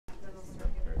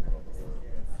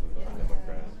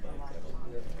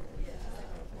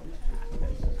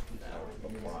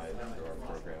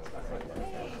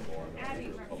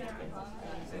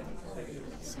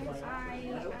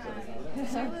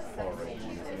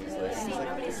See,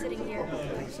 nobody's sitting here.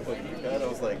 I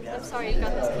was like, I'm sorry you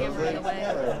got this camera in the way.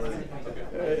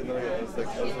 and then I was like,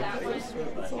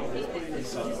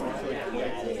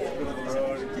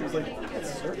 he was like,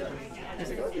 yes, sir. He's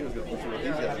like, oh, he was going to put you with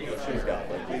these guys. He goes, she's got,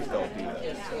 like, please don't do that.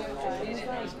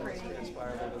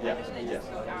 Yeah,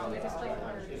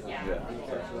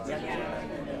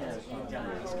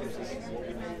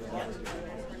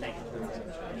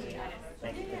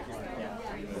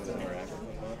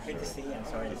 Good to see you. I'm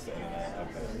sorry to see you.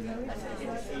 Good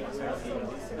to see you. I'm sorry to see you.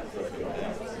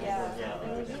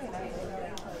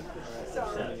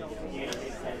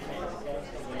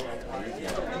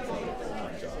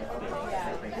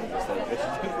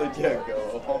 Yeah, go.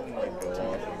 Oh my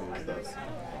God.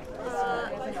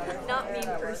 Not me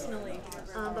personally,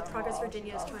 but Progress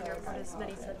Virginia is trying to report as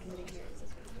many subcommittee hearings as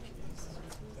we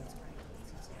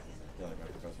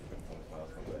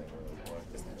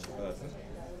can.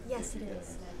 Yes, it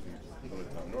is.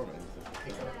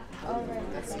 Oh,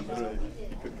 right. That's literally,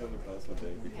 he couldn't come to class one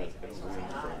day because it was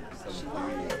some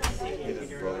dude hit his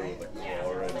brother with a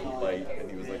car and a fight, and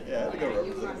he was like, yeah, I had to go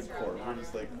represent him in court. We're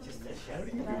just like, how do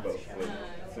you do both? Like,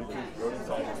 so he just wrote his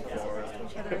own car,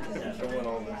 showing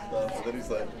all this stuff, and then he's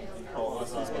like, oh,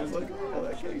 this is, he's like, oh,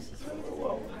 that case is going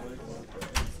well.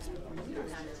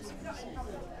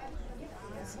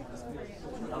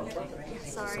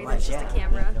 Sorry, that's just a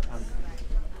camera.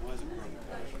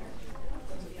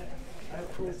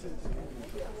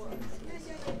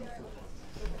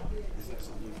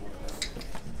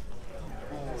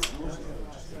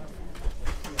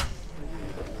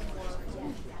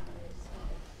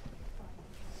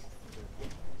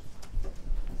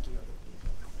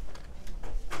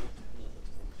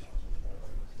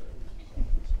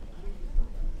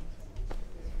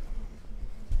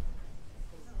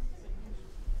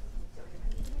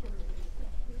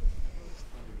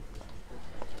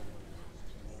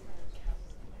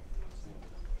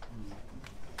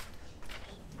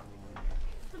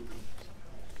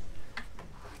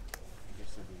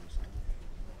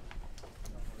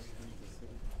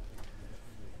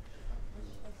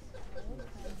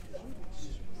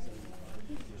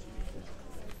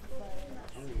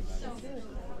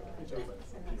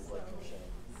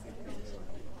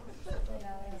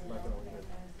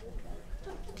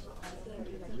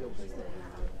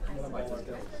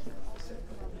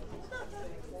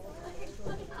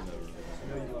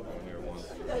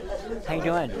 How you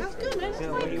doing? That's good, man.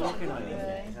 Good. What are you working on these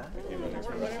days, huh?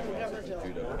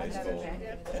 High school.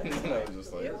 And then I was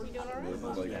just like, this is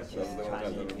like, that was the only time I've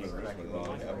ever been Richmond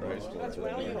wrong after high school. That's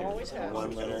right, you always have.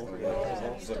 One little.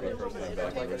 It's like my first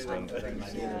time back in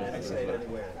Richmond. I say it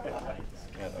everywhere.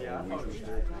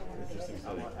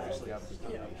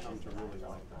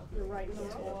 You're right.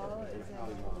 No,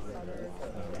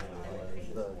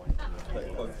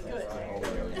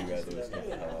 You guys always think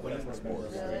about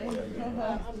sports.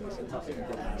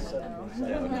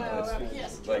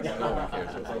 Yes. Like, no one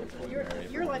cares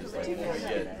what's Your life is too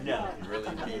bad. No. Really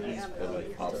beat but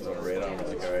like pops on a radar and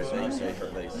like, all right, they say her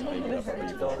legs making up for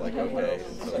people. Like, okay.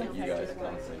 So like you guys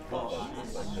constantly pop up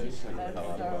just like this, how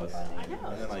out of us. And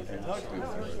then like you talk to them,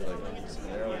 like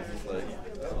they're always just like,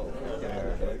 oh,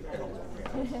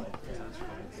 yeah.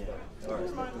 Sorry.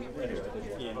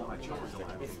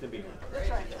 It's the beer. That's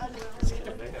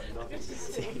right. They have nothing to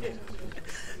say.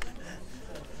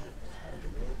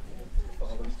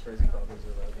 All those crazy problems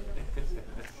are like.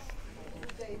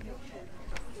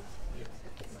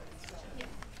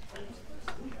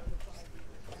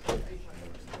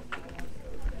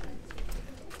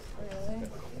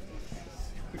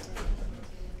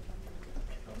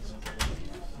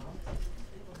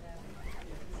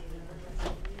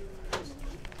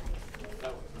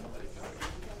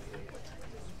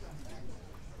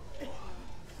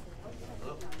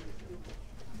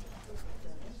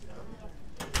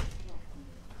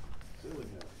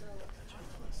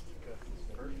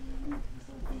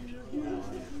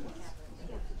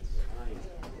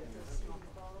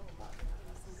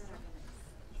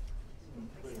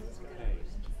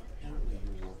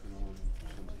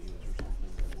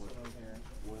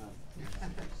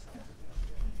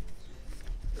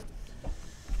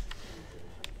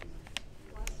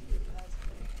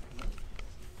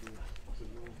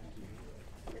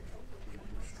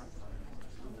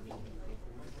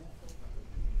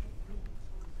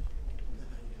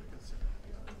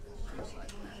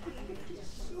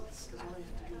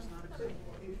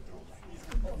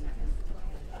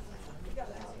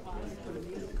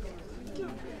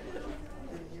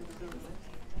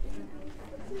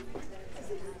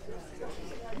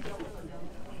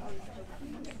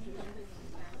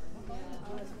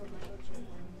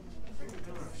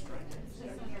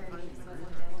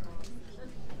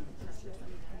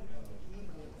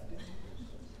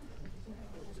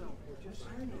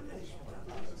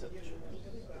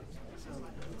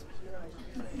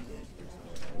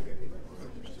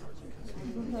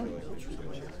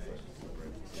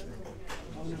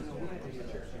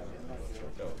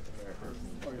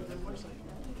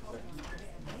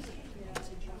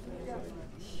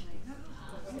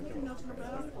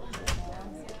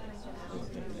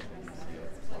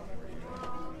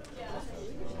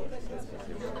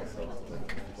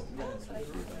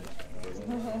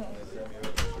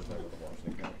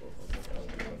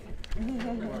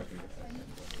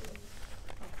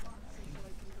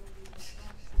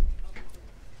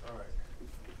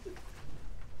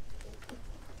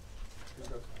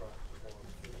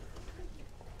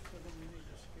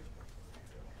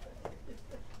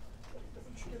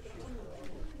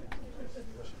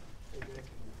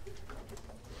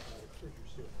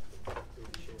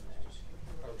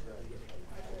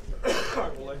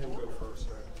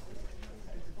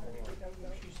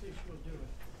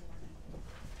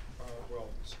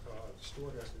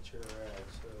 Stewart as the chair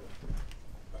adds,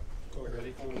 go ahead.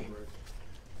 Ready?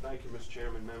 Thank you, Mr.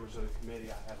 Chairman, members of the committee.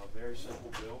 I have a very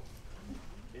simple bill.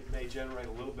 It may generate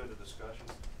a little bit of discussion,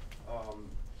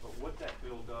 but what that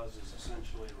bill does is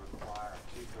essentially require a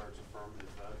 2/3 affirmative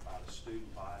vote by the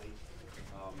student body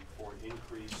for an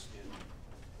increase in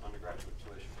undergraduate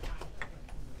tuition.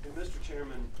 And Mr.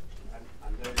 Chairman,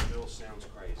 I know the bill sounds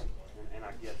crazy, and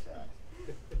I get that,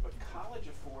 but college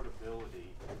affordability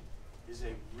is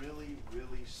a really,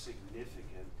 really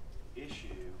significant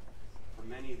issue for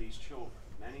many of these children.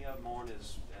 Many of them aren't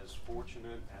as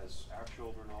fortunate as our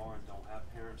children are and don't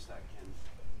have parents that can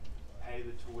pay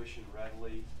the tuition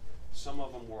readily. Some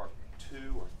of them work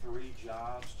 2 or 3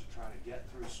 jobs to try to get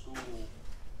through school,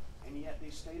 and yet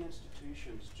these state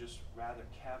institutions just rather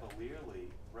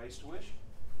cavalierly raise tuition.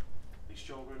 These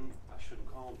children, I shouldn't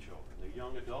call them children, they're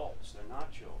young adults, they're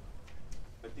not children.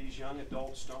 But these young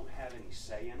adults don't have any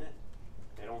say in it.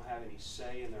 They don't have any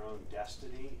say in their own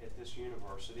destiny at this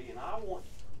university, and I want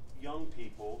young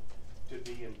people to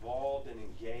be involved and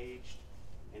engaged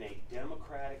in a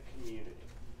democratic community.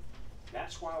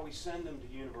 That's why we send them to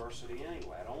university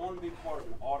anyway. I don't want them to be part of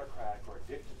an autocratic or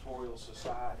a dictatorial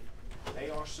society. They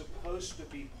are supposed to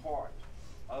be part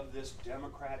of this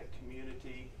democratic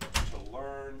community to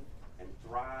learn and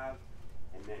thrive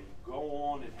and then go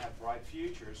on and have bright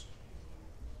futures.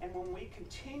 And when we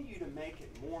continue to make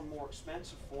it more and more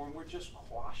expensive for them, we're just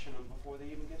quashing them before they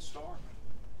even get started.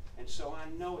 And so I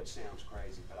know it sounds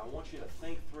crazy, but I want you to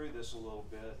think through this a little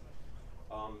bit.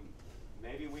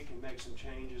 Maybe we can make some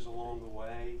changes along the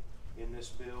way in this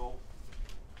bill,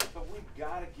 but we've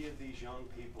got to give these young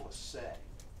people a say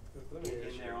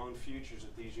in their own futures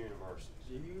at these universities.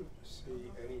 Do you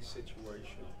see any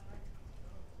situation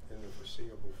in the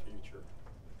foreseeable future,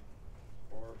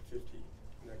 or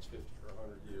next 50 or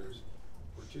 100 years,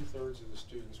 where 2/3 of the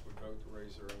students would vote to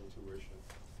raise their own tuition?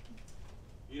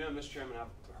 You know, Mr. Chairman,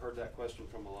 I've heard that question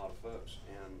from a lot of folks,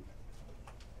 and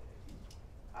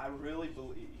I really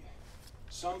believe,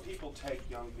 some people take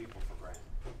young people for granted,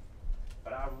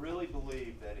 but I really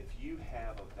believe that if you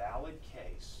have a valid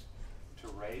case to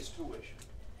raise tuition,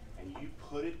 and you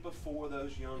put it before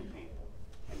those young people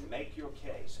and make your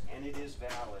case, and it is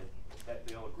valid, that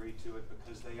they'll agree to it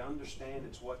because they understand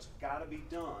it's what's got to be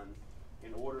done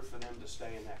in order for them to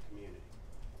stay in that community.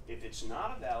 If it's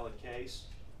not a valid case,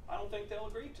 I don't think they'll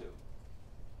agree to it.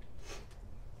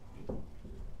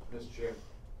 Mr. Chair,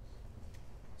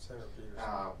 Senator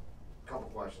Peterson. couple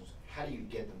questions. How do you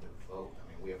get them to vote? I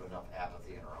mean, we have enough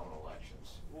apathy in our own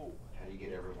elections. Ooh. How do you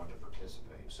get everyone to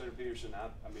participate? Senator Peterson,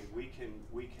 I mean, we can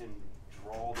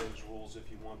draw those rules if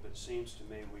you want, but it seems to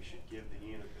me we should give the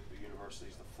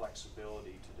universities the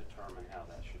flexibility to determine how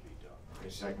that should be done. Okay,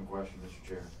 second question, Mr.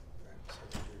 Chair.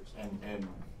 Senator Peterson. And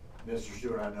Mr.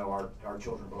 Stewart, I know our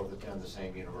children both attend the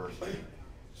same university,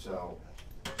 so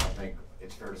I think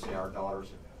it's fair to say our daughters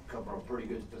have come from a pretty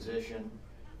good position.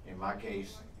 In my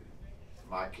case,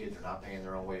 my kids are not paying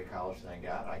their own way to college, thank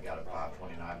God. I got a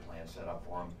 529 plan set up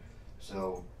for them.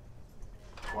 So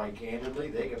quite candidly,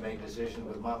 they can make decisions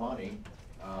with my money.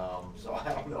 So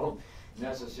I don't know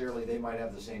necessarily they might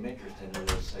have the same interest in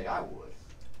it as say I would.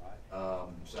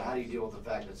 So how do you deal with the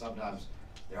fact that sometimes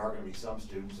there are going to be some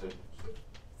students that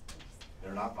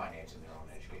they're not financing their own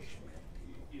education?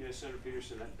 You know, Senator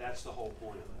Peterson, that's the whole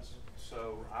point of this.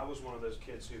 So I was one of those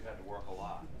kids who had to work a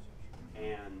lot,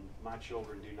 and my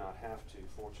children do not have to,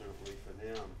 fortunately for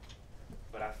them.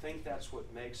 But I think that's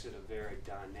what makes it a very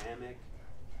dynamic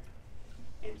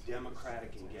and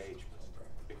democratic engagement,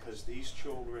 because these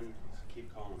children, I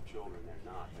keep calling them children,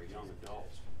 they're not, they're young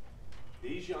adults.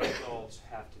 These young adults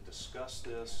have to discuss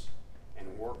this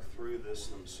and work through this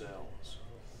themselves.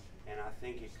 And I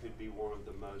think it could be one of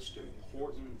the most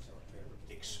important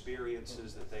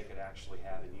experiences that they could actually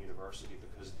have in university,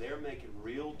 because they're making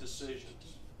real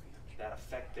decisions that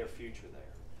affect their future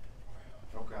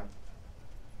there. Okay.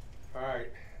 All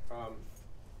right.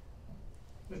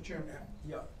 Mr. Chairman.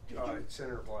 Yeah.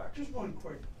 Senator Black. Just one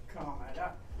quick comment.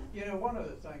 You know, one of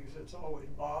the things that's always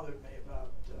bothered me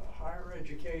about higher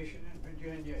education in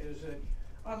Virginia is that,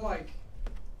 unlike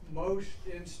most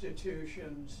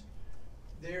institutions,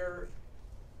 there's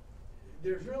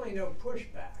really no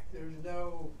pushback. There's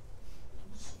no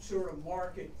sort of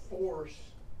market force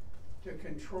to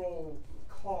control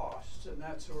costs and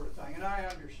that sort of thing. And I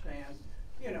understand,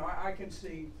 you know, I can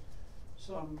see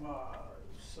some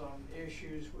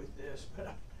issues with this,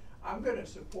 but I'm going to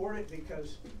support it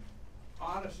because,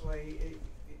 honestly,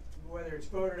 whether it's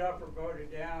voted up or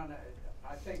voted down,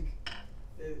 I think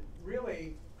that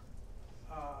really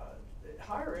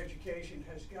higher education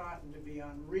has gotten to be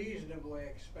unreasonably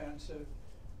expensive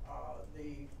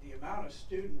the amount of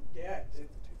student debt that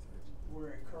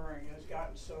we're incurring has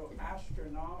gotten so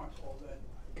astronomical that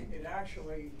it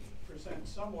actually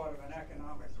presents somewhat of an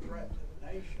economic threat to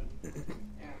the nation.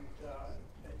 And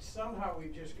somehow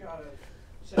we've just got to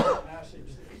send a message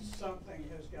that something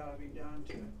has got to be done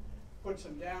to put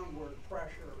some downward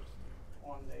pressure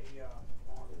on the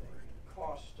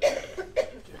cost of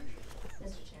the institution.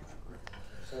 Mr. Chairman.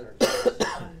 Senator.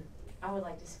 I would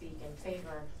like to speak in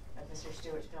favor of Mr.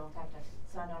 Stewart's bill. In fact,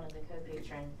 I've signed on as a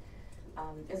co-patron.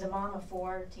 As a mom of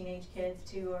 4 teenage kids,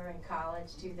 2 are in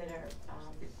college, 2 that are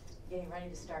getting ready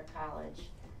to start college,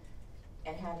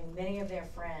 and having many of their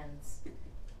friends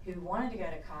who wanted to go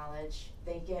to college,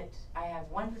 I have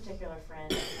one particular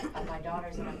friend of my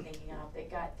daughter's that I'm thinking of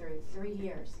that got through 3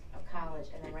 years of college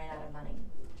and then ran out of money.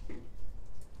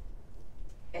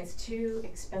 It's too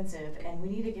expensive, and we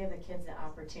need to give the kids the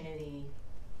opportunity,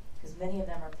 because many of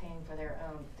them are paying for their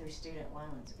own through student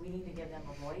loans. We need to give them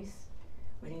a voice.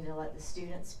 We need to let the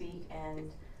students speak,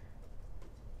 and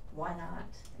why not?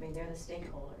 I mean, they're the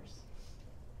stakeholders.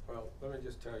 Well, let me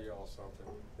just tell you all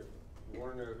something. If you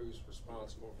want to know who's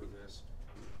responsible for this,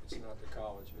 it's not the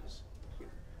colleges.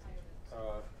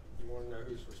 You want to know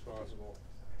who's responsible,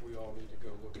 we all need to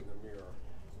go look in the mirror.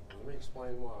 Let me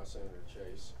explain why, Senator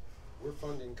Chase. We're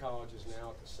funding colleges now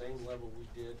at the same level we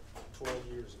did 12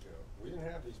 years ago. We didn't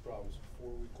have these problems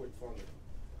before we quit funding.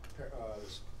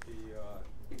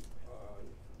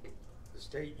 The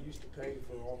state used to pay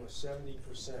for almost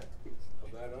 70%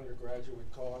 of that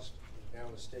undergraduate cost. Now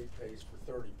the state pays for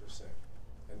 30%.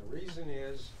 And the reason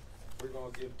is we're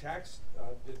going to give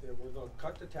we're going to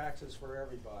cut the taxes for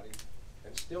everybody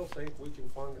and still think we can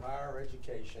fund higher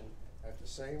education at the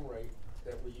same rate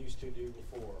that we used to do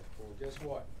before. Well, guess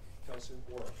what? It doesn't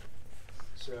work.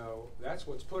 So that's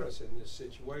what's put us in this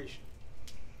situation.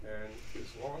 And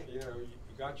as long, you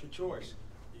got your choice.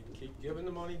 You can keep giving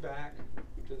the money back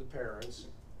to the parents,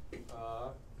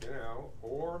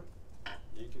 or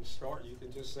you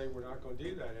can just say we're not going to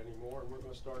do that anymore and we're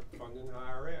going to start funding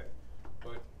higher ed.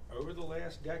 But over the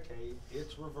last decade,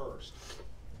 it's reversed.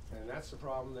 And that's the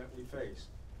problem that we face.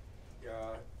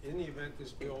 In the event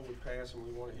this bill would pass, and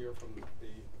we want to hear from the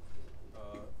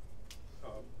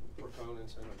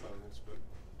proponents and opponents, but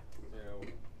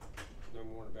no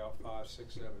more than about 5,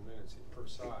 6, 7 minutes per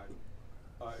side,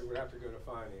 it would have to go to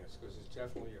finance because it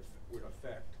definitely would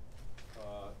affect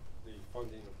the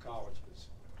funding of colleges.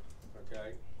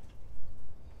 Okay?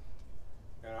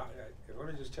 And let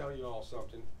me just tell you all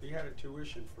something. We had a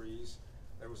tuition freeze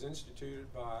that was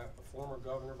instituted by a former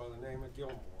governor by the name of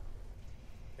Gilmore.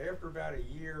 After about a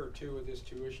year or 2 of this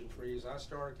tuition freeze, I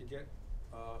started to get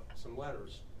some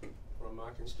letters from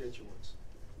my constituents.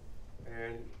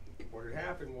 And what had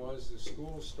happened was the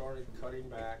schools started cutting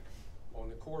back on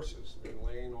the courses and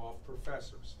laying off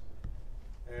professors.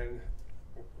 And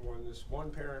when this one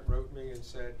parent wrote me and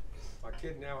said, my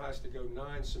kid now has to go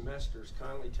 9 semesters,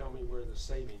 kindly tell me where the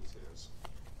savings is,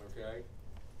 okay?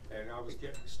 And I was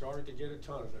started to get a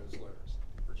ton of those letters.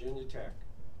 Virginia Tech,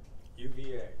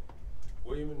 UVA,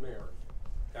 William and Mary.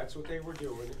 That's what they were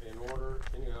doing in order,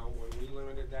 when we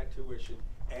limited that tuition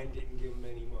and didn't give them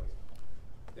any money.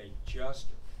 They just,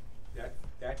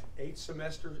 that 8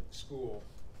 semester school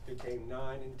became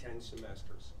 9 and 10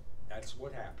 semesters. That's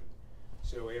what happened.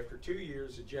 So after 2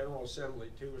 years, the General Assembly,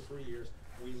 2 or 3 years,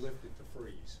 we lifted the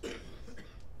freeze.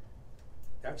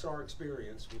 That's our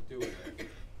experience with doing that.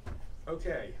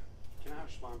 Okay. Can I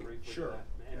respond briefly Sure. to that?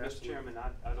 And Mr. Chairman,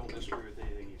 I don't disagree with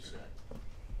anything you said.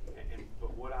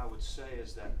 But what I would say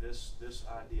is that this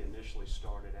idea initially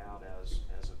started out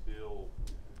as a bill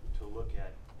to look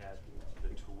at the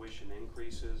tuition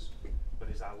increases. But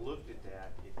as I looked at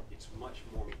that, it's much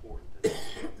more important than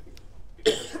that.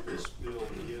 Because this bill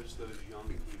gives those young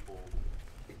people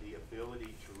the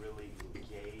ability to really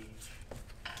engage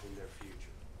in their future.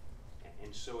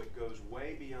 And so it goes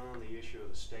way beyond the issue of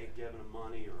the state giving them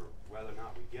money or whether or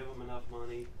not we give them enough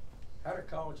money. How do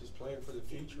colleges plan for the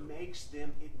future?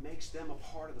 It makes them a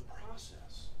part of the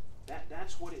process.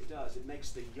 That's what it does. It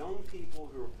makes the young people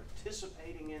who are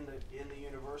participating in the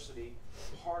university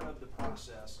part of the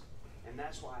process, and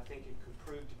that's why I think it could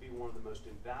prove to be one of the most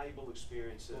invaluable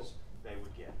experiences they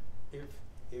would get.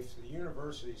 If the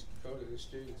universities go to the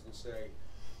students and say,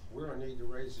 we're going to need to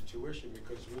raise the tuition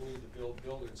because we need to build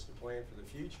buildings to plan for the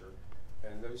future,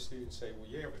 and those students say, well,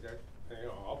 yeah, but that,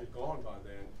 I'll be gone by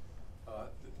then.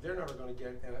 They're never going to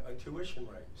get a tuition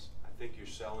raise. I think you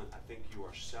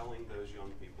are selling those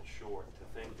young people short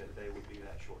to think that they would be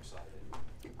that short-sighted.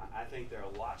 I think they're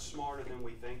a lot smarter than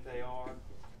we think they are.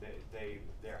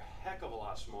 They're a heck of a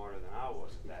lot smarter than I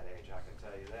was at that age, I can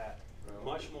tell you that.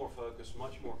 much more focused,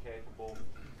 much more capable,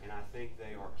 and I think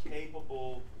they are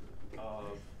capable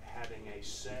of having a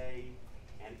say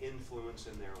and influence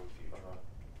in their own future.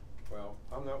 Well,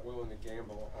 I'm not willing to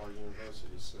gamble our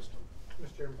university system.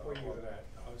 Mr. Chairman, before you on that.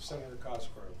 Senator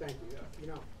Cosgrove. thank you. You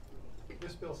know,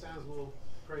 this bill sounds a little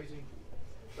crazy,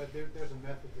 but there's a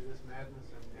method to this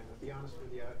madness, and to be honest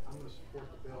with you, I'm going to support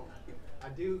the bill. I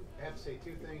do have to say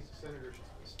two things to Senator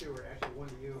Stewart, actually one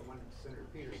to you and one to Senator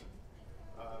Peterson.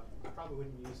 I probably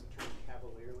wouldn't use the term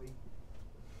cavalierly.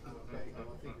 Okay, I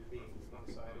don't think you're being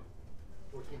one-sided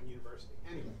towards one university.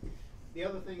 Anyway, the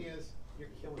other thing is, you're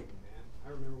killing me, man. I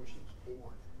remember when she was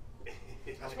born.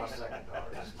 That's my second daughter.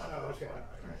 That's my Oh, first okay. one.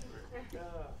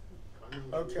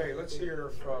 Okay, let's hear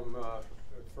from the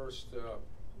first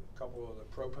couple of the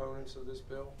proponents of this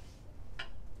bill.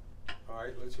 All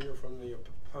right, let's hear from the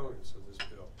opponents of this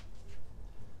bill.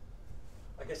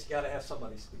 I guess you got to have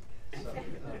somebody speak. So,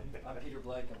 I'm Peter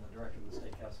Blake. I'm the director of the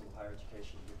State Council of Higher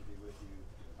Education. Good to be with you.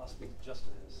 I'll speak just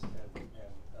to this, and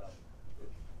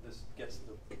this gets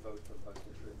the vote for the most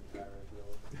intriguing higher ed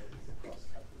bill across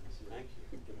the country this year. Thank you.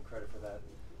 Give him credit for that.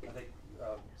 I think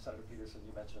Senator Peterson,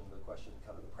 you mentioned the question,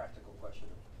 kind of the practical question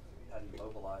of how do you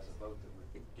mobilize a vote that would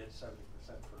get 70%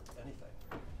 for anything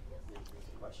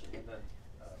is the question. And then,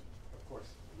 of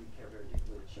course, we care very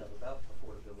deeply at SHEV about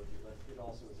affordability, but it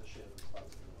also is a shared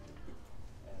responsibility.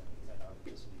 And I would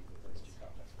just leave with those two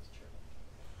comments, Mr. Chairman.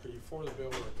 Are you for the bill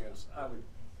or against it? I would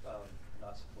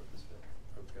not support this bill.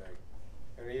 Okay.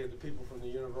 Any of the people from the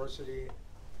university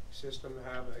system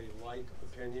have a like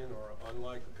opinion or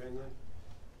unlike opinion?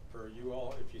 For you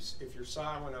all, if you're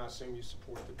silent, I assume you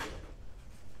support the bill.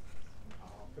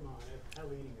 Oh, come on, how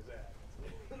leading is that?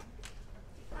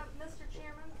 Mr.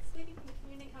 Chairman, speaking from the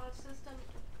community college system,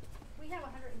 we have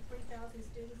 103,000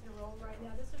 students enrolled right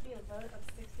now. This would be a vote of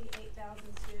 68,000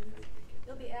 students.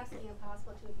 It'll be absolutely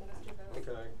impossible to administer votes.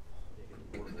 Okay.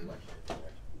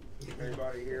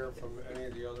 Anybody here from any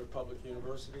of the other public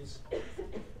universities?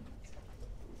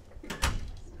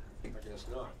 I guess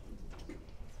not.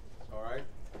 All right.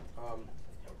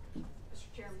 Mr.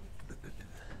 Chairman.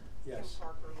 Yes. Kim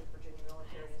Parker with Virginia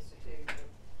Military Institute.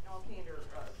 In all candor,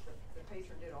 the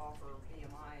patron did offer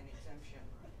BMI an exemption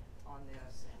on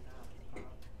this, and I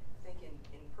think in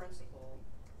principle,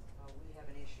 we have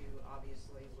an issue,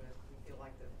 obviously, with, we feel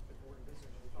like the Board of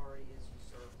Visitors Authority is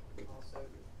usurped. Also,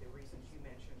 the reasons you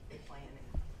mentioned for planning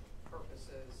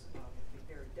purposes, it'd be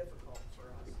very difficult for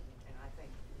us. And I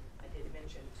think I did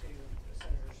mention to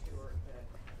Senator Stewart that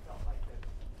I felt like that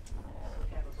we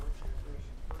have a virtual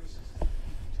solution. Bruce is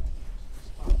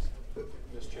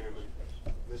Mr.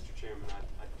 Chairman,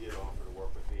 I did offer to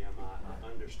work with VMI. I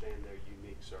understand their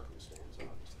unique circumstance.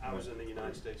 I was in the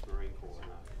United States Marine Corps,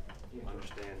 and I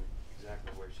understand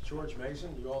exactly where she's George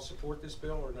Mason, you all support this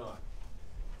bill or not?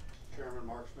 Chairman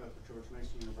Mark Smith of George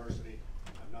Mason University.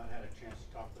 I've not had a chance to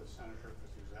talk to the senator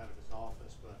because he was out of his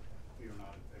office, but we are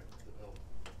not in favor of the bill.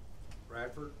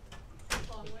 Bradford?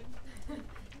 Longwood.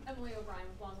 Emily O'Brien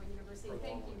with Longwood University.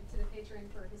 Thank you to the patron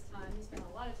for his time. He spent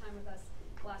a lot of time with us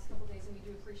the last couple of days, and we do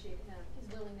appreciate his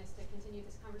willingness to continue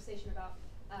this conversation about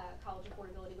college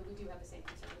affordability, but we do have the same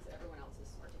concerns that everyone else is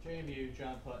articulating. JMU,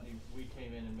 John Putney, we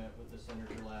came in and met with the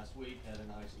senator last week, had a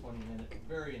nice 20-minute,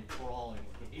 very enthralling,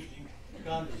 engaging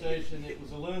conversation. It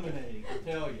was illuminating, to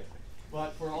tell you.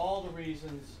 But for all the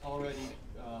reasons already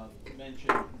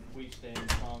mentioned, we stand in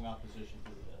strong opposition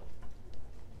to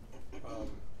the bill.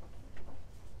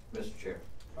 Mr. Chair.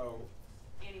 Oh.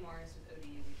 Annie Morris with ODU,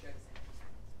 we showed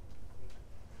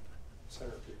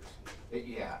Senator Peterson.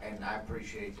 Yeah, and I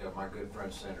appreciate my good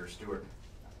friend Senator Stewart.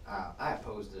 I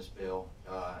oppose this bill,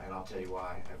 and I'll tell you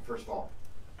why. First of all,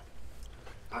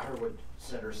 I heard what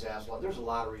Senator Sasslaw, there's a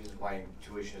lot of reasons why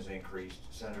tuition has increased.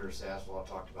 Senator Sasslaw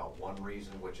talked about one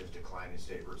reason, which is declining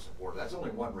state root support. That's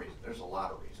only one reason. There's a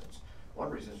lot of reasons. One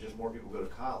reason is just more people go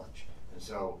to college. And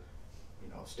so, you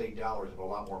know, state dollars have a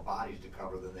lot more bodies to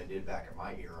cover than they did back in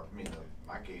my era. I mean, in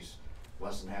my case,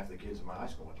 less than half the kids in my high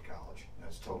school went to college.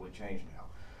 That's totally changed now.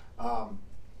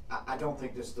 I don't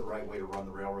think this is the right way to run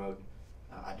the railroad.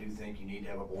 I do think you need to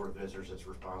have a board of visitors that's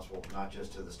responsible not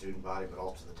just to the student body, but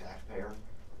also to the taxpayer.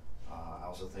 I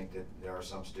also think that there are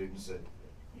some students that,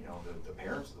 you know, the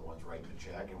parents are the ones writing the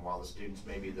check, and while the students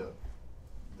may be the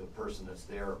person that's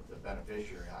there, the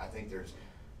beneficiary, I think there's,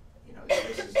 you know,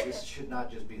 this should not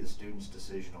just be the student's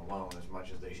decision alone as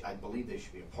much as I believe they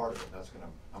should be a part of it.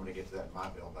 I'm gonna get to that in my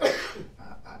bill, but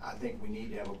I think we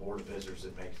need to have a board of visitors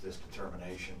that makes this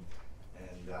determination,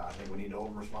 and I think we need to hold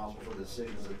them responsible for the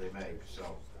decisions that they make.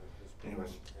 So,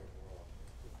 anyways,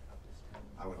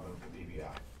 I would move to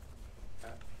PBI.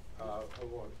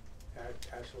 Hold on.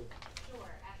 Ashley? Sure.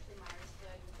 Ashley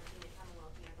Myers-Good with Virginia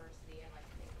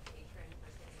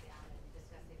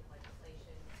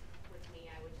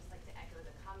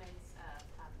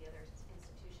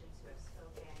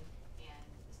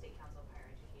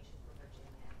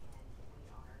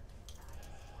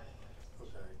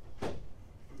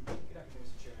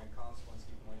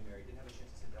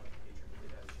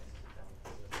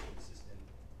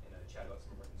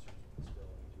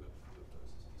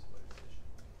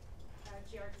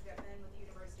honored to have been with the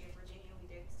University of Virginia. We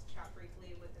did chat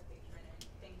briefly with the patron, and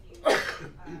thank you for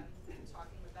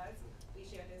talking with us. We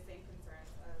share the same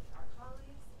concerns of our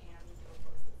colleagues, and we feel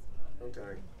close to this.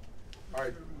 Okay. All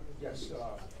right. Yes,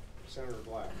 Senator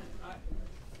Black.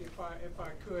 If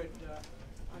I could,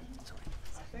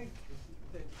 I think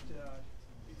that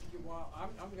while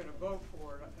I'm going to vote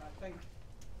for it, I think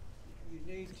you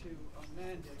need to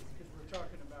amend it because we're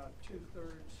talking about 2/3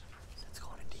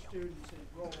 students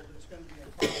enrolled. It's going to be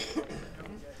impossible to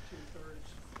ever get 2/3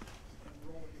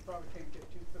 enrolled. You probably can't get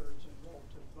 2/3 enrolled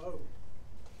to vote,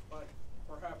 but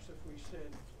perhaps if we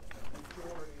said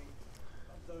majority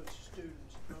of those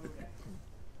students voting.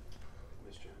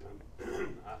 Mr.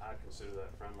 Chairman, I consider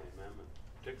that a friendly amendment,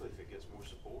 particularly if it gets more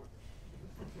support.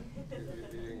 You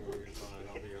didn't go get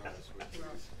mine, I'll be honest with you.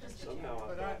 Somehow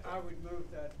But I would move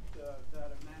that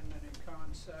amendment in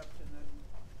concept, and then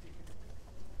you could,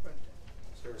 but.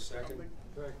 Is there a second?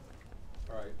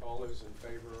 All right, all those in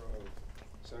favor of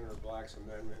Senator Black's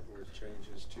amendment, which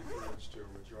changes 2/3 to a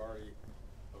majority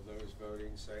of those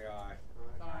voting, say aye.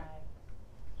 Aye.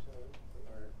 So,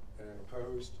 all right, and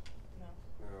opposed? No.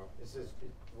 No. It says,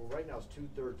 well, right now it's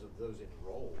 2/3 of those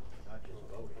enrolled, not just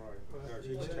voting. Right. No, That's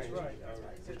she's changing right. it. All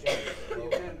right. The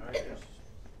amendment is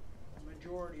a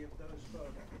majority of those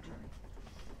voting.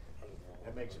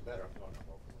 That makes it better. All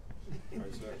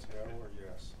right, so that's no or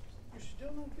yes? You're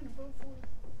still not going to vote for it?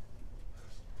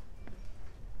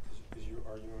 Are you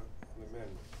on the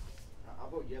amendment? I'll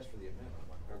vote yes for the amendment.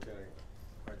 Okay.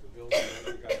 All right, the bill's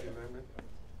amendment, you got the amendment?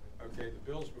 Okay, the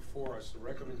bill's before us. The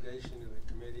recommendation of the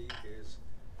committee is,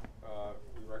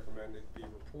 we recommend it be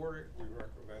reported. We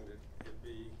recommend it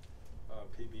be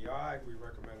PBI. We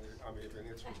recommend it, I mean, when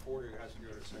it's reported, it has to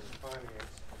go to Senate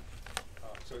Finance.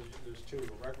 So there's two,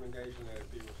 a recommendation that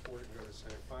it be reported and go to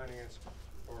Senate Finance,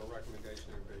 or a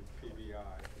recommendation that it be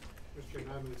PBI. Mr.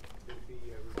 Chairman, it be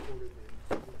reported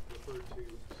and referred to.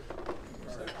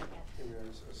 All right, and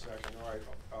there's a second. All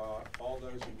right, all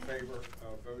those in favor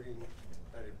of voting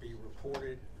that it be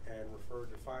reported and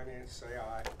referred to finance, say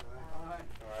aye. Aye.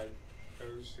 All right,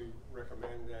 those who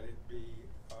recommend that it be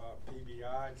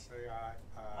PBI, say aye.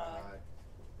 Aye.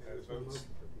 And the votes,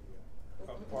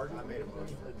 pardon? I made a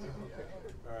motion.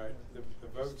 All right, the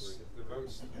votes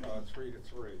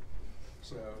 3-3.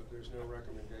 So there's no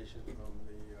recommendation from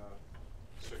the.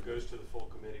 So it goes to the full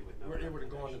committee with no It would have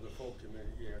recommendation. gone to the full committee,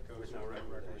 yeah, it goes With with no no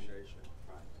recommendation. recommendation.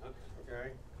 Right, Okay?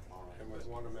 okay. All right. And with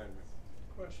one amendment.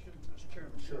 Question, Mr.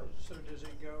 Chairman. Sure. So does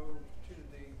it go to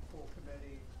the full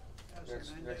committee as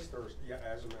amended? Next Thursday, yeah,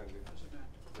 as amended. As amended.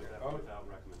 Without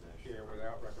recommendation. Yeah,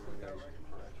 without recommendation.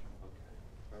 Correct. Okay.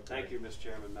 Okay. Thank you, Mr.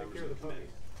 Chairman, members care of of the the committee.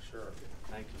 Sure.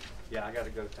 Thank you. Yeah, I gotta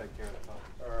go take care of that phone.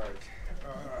 All right.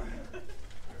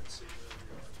 Let's see where we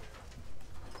are now.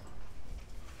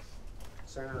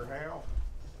 Senator Howe,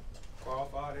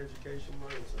 Qualified Education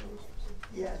Loan Services.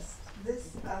 Yes,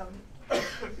 this,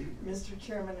 Mr.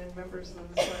 Chairman and members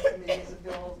of the subcommittee, is a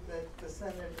bill that the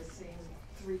Senate has seen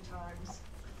 3 times.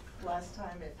 Last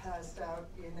time it passed out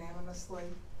unanimously,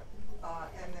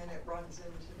 and then it runs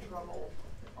into trouble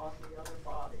on the other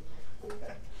body.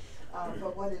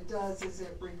 But what it does is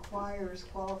it requires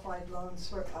qualified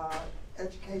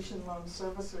education loan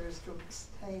servicers to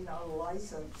obtain a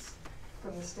license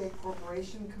from the State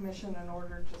Corporation Commission in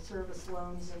order to service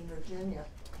loans in Virginia.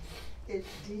 It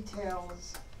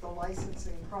details the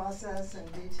licensing process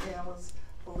and details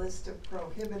a list of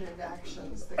prohibited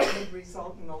actions that could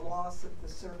result in the loss of the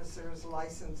servicer's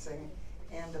licensing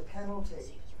and a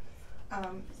penalty.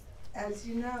 As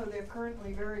you know, there are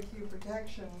currently very few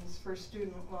protections for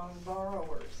student loan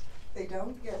borrowers. They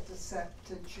don't get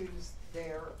to choose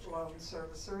their loan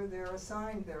servicer. They're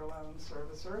assigned their loan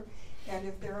servicer. And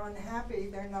if they're unhappy,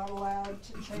 they're not allowed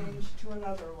to change to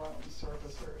another loan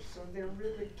servicer. So they're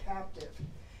really captive.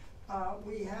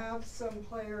 We have some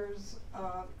players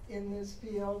in this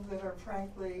field that are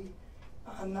frankly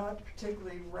not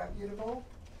particularly reputable.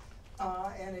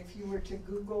 And if you were to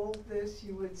Google this,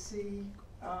 you would see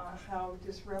how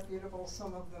disreputable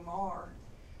some of them are.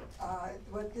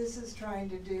 What this is trying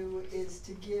to do is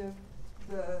to give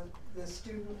the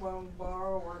student loan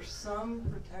borrower some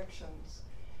protections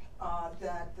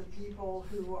that the people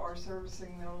who are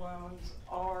servicing their loans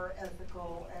are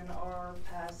ethical and are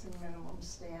passing minimum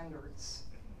standards.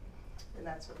 And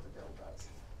that's what the bill does.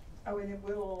 Oh, and it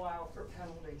will allow for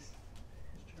penalties.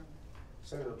 Mr. Chairman.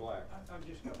 Senator Black. I've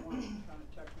just got one kind of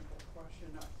technical question.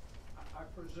 I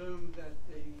presume that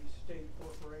the State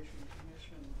Corporation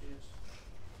Commission is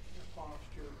in a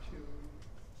posture to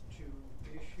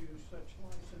issue such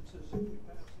licenses if we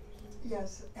pass this?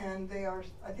 Yes, and they are,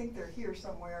 I think they're here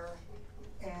somewhere,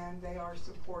 and they are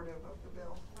supportive of the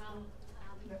bill.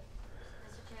 No.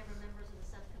 Mr. Chairman, members of the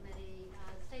subcommittee,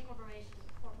 the State Corporation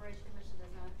Commission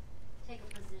does not take a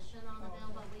position on the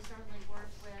bill, but we certainly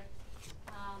worked with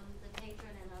the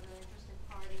patron and other interested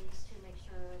parties to make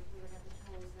sure we would have the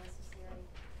tools necessary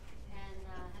and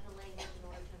have the language in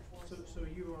order to enforce it. So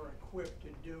you are equipped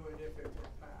to do it if it were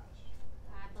passed?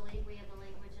 I believe we have the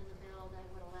language in the bill that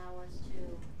would allow us to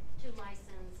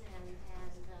license and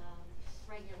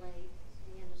regulate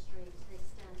the industry to the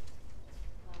extent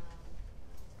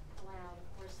allowed. Of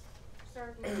course,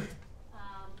 certain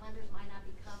lenders might not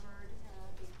be covered,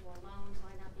 or loans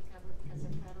might not be covered because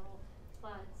they're federal,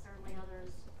 but certainly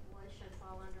others should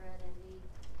fall under it, and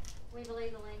we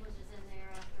believe the language is in there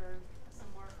after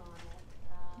some work on it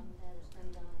that has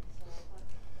been done. So, but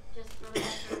just for the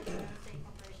record, the State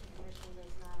Corporation Commission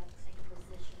does not take a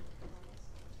position on this.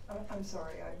 I'm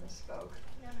sorry, I misspoke.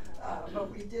 No. But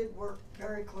we did work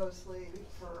very closely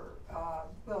for,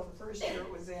 well, the first year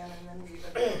it was in, and then we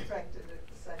even perfected it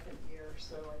the second year,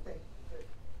 so I think that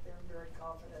they're very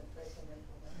confident they can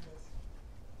implement this.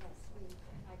 Yes,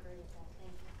 I agree with that.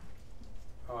 Thank you.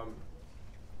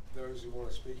 Those who want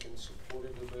to speak in support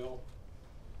of the bill?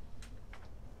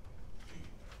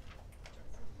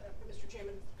 Mr.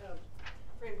 Chairman,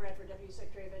 Fran Bradford, Deputy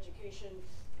Secretary of Education,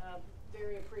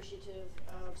 very appreciative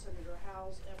of Senator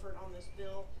Howe's effort on this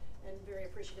bill, and very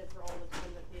appreciative for all the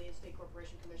time that the State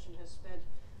Corporation Commission has spent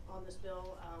on this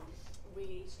bill.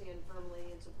 We stand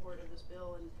firmly in support of this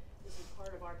bill, and this is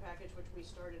part of our package, which we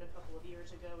started a couple of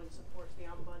years ago and supports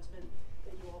the ombudsman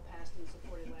that you all passed and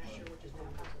supported last year, which is now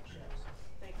accomplished.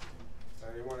 Thank you.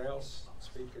 Anyone else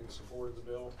speak in support of the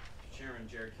bill? Chairman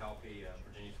Jared Calpe,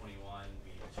 Virginia 21.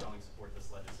 We strongly support this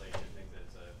legislation. I think that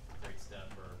it's a great step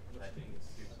for protecting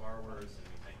student borrowers, and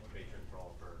we thank the patron for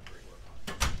all for great work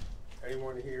on it.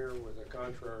 Anyone here with a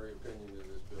contrary opinion to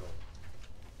this bill?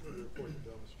 Report the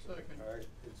bill, Mr. Chairman. Second. All right,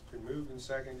 it's been moved and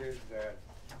seconded that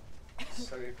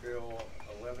Senate Bill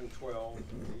 1112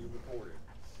 be reported.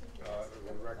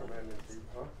 We recommended to,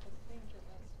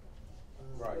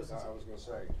 right, I was going to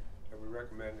say that we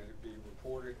recommended it be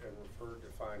reported and referred to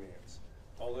finance.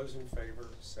 All those in favor,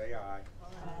 say aye.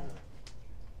 Aye.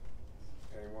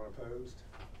 Anyone opposed?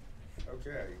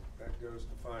 Okay, that goes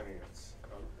to finance.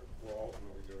 Will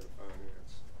ultimately go to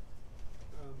finance.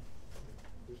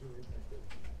 There's no impact of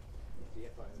the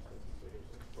FI.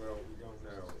 Well, we don't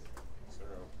know. So,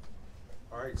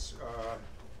 all right. Let's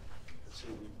see.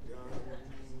 We've done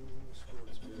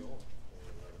sports bill.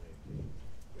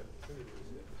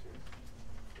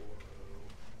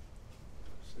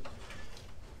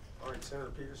 All right,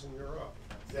 Senator Peterson, you're up.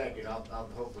 Thank you. I'll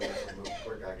hopefully this will move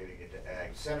quick. I gotta get to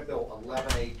ag. Senate Bill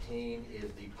 1118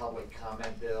 is the public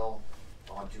comment bill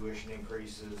on tuition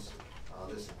increases.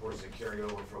 This, of course, is a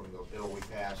carryover from the bill we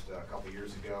passed a couple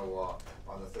years ago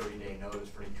on the 30-day notice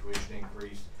for any tuition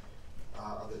increase.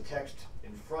 The text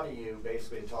in front of you,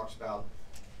 basically it talks about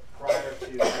prior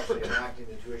to actually enacting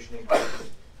the tuition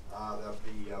increase,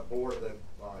 the board of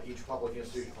each public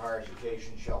institution of higher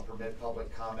education shall permit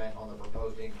public comment on the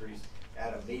proposed increase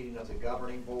at a meeting of the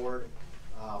governing board.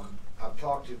 I've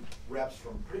talked to reps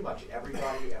from pretty much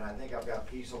everybody, and I think I've got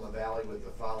peace on the valley with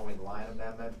the following line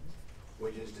amendment,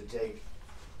 which is to take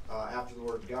after the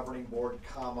word governing board,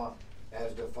 comma,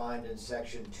 as defined in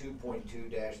section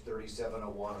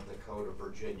 2.2-3701 of the Code of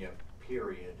Virginia,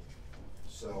 period.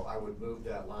 So I would move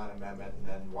that line amendment, and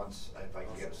then once, if I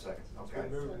can get a second. Okay. It's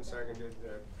been moved and seconded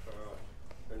that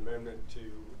amendment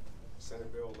to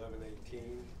Senate Bill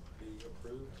 1118 be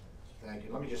approved. Thank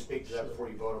you. Let me just speak to that before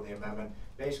you vote on the amendment.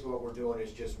 Basically what we're doing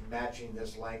is just matching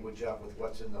this language up with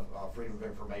what's in the Freedom of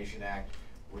Information Act,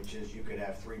 which is you could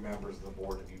have 3 members of the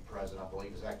board to be present, I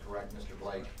believe. Is that correct, Mr.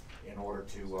 Blake? In order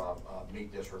to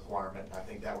meet this requirement. I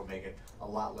think that would make it a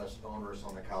lot less onerous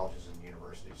on the colleges and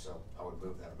universities, so I would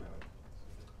move that amendment.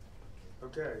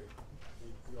 Okay,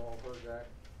 you all heard that.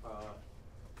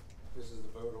 This is the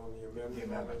vote on the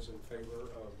amendment. All those in favor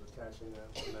of attaching that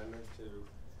amendment to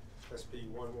SB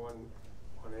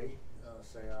 1118,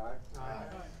 say aye. Aye.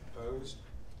 Opposed?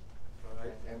 All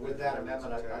right. And with that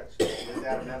amendment,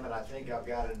 I think I've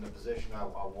got it in the position I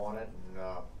want it, and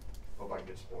hope I can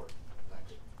get support.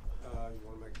 Thanks. You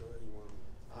want to make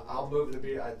I'll move the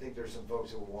bill. I think there's some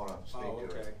folks that will want to speak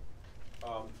to it.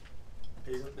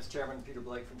 Peter? Mr. Chairman, Peter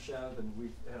Blake from Chev, and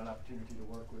we've had an opportunity to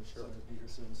work with Senator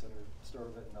Peterson, Senator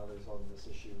Sturtevant, and others on this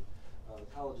issue.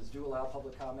 Colleges do allow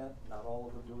public comment. Not all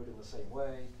of them do it in the same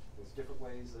way. There's different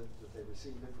ways that they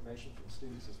receive information from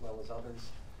students as well as others.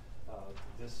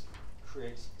 This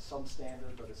creates some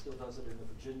standard, but it still does it in the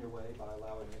Virginia way by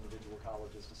allowing individual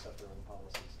colleges to set their own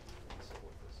policies and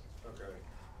support this. Okay.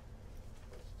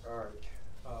 All right.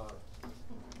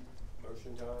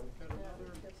 Motion time? Got another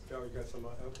Oh, you got some,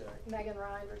 okay. Megan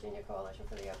Ryan, Virginia Coalition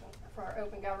for our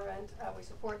Open Government. We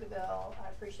support the bill. I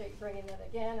appreciate bringing it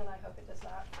again, and I hope it does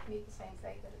not meet the same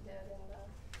fate that it did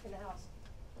in the House.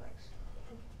 Thanks.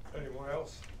 Anyone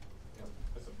else?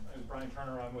 I'm Brian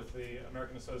Turner. I'm with the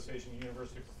American Association of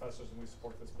University Professors, and we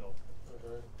support this bill.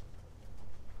 Okay.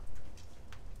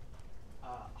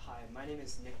 Hi, my name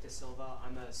is Nick Da Silva.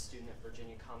 I'm a student at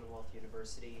Virginia Commonwealth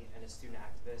University and a student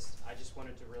activist. I just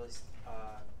wanted to really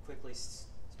quickly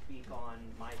speak on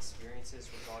my experiences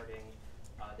regarding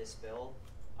this bill.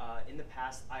 In the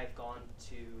past, I've gone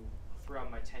to, throughout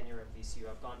my tenure at VCU,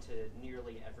 I've gone to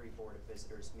nearly every Board of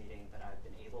Visitors meeting that I've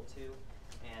been able to,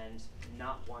 and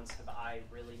not once have I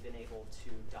really been able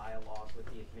to dialogue with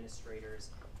the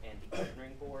administrators and the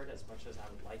governing board as much as I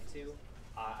would like to.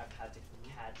 I've had to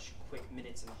catch quick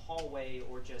minutes in the hallway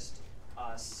or just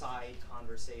side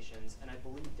conversations, and I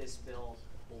believe this bill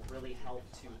will really help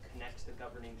to connect the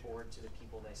governing board to the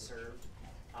people they serve,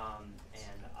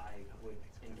 and I would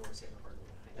endorse it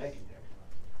heartily. Thank you.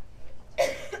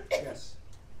 Yes.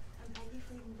 I'm Peggy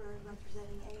Friedenberg,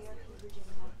 representing AARP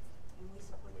Virginia, and we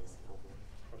support this bill.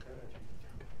 Okay.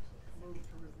 Move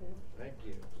to report. Thank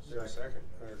you. Is there a second?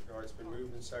 All right, it's been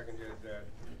moved and seconded that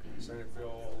Senate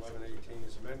Bill 1118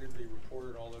 is amended, be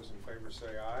reported. All those in favor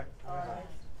say aye. Aye.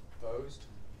 Opposed?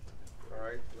 All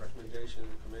right, the recommendation of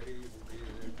the committee will be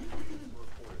that it be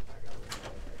reported.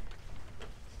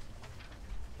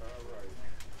 All right.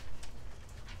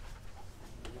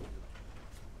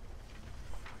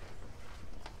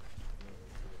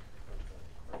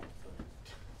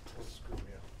 Screw me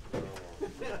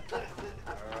up.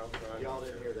 Y'all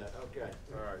didn't hear that, okay.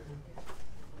 All right.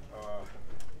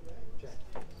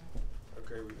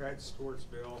 Okay, we've had Stewart's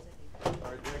bill. All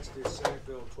right, next is Senate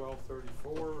Bill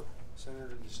 1234,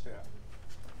 Senator DeStep.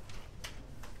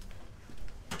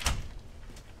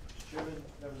 Mr. Chairman,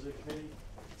 members of the committee,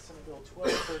 Senate Bill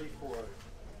 1234.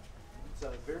 It's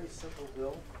a very simple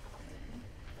bill,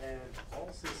 and all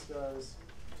this does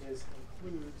is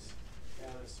includes,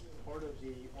 as part of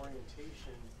the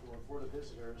orientation for Board of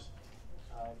Visitors,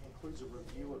 includes a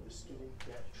review of the student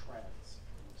debt trends.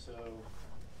 So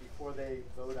before they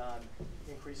vote on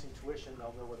increasing tuition,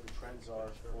 they'll know what the trends are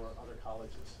for other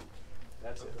colleges.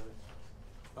 That's it.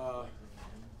 All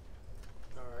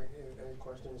right, any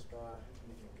questions by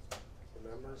the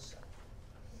members?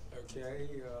 Okay,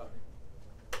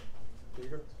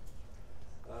 Peter?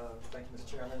 Thank you, Mr.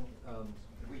 Chairman.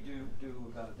 We do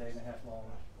about a day and a half long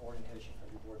orientation for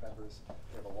new board members. We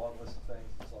have a long list of things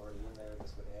that's already in there.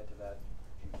 This would add to that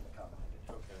if you can accommodate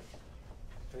it. Okay.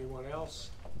 Anyone else?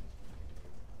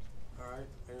 All right,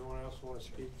 anyone else want to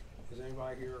speak? Is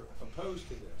anybody here opposed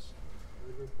to this?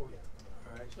 All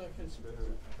right, it's been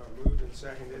moved and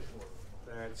seconded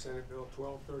that Senate Bill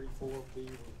 1234 be,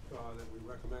 that we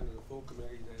recommend to the full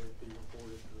committee that it be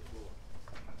reported to the floor.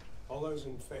 All those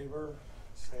in favor,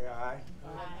 say aye.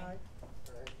 Aye.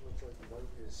 All right, looks like the vote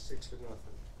is 6-0.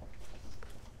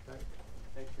 Okay.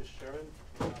 Thank you, Mr. Chairman,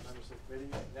 members of the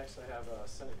committee. Next, I have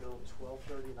Senate Bill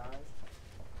 1239,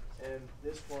 and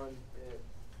this one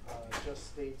just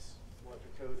states what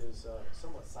the code is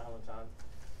somewhat silent on,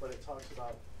 but it talks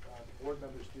about the board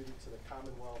members' duty to the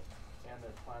Commonwealth and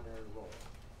their primary role.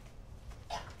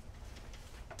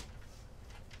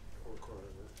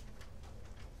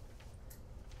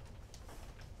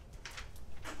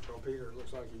 Well, Peter, it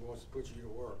looks like he wants to put you to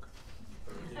work,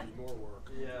 or give you more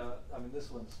work. Yeah, I mean, this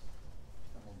one's,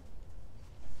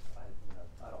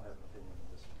 I don't have an opinion on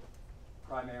this one.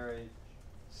 Primary,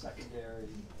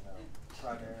 secondary,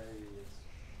 primary,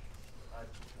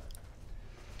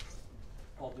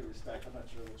 all due respect, I'm not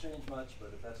sure it'll change much,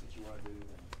 but if that's what you want to do,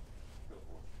 then go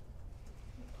for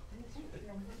it.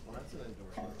 Well, that's an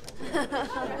endorsement.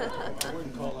 I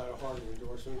wouldn't call that a hearty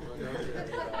endorsement, but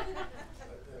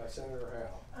Senator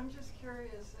Howe. I'm just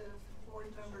curious if board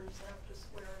members have to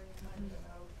swear any kind of an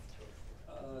oath.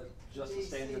 Just the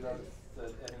standard oath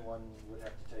that anyone would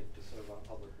have to take to serve on a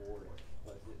public board,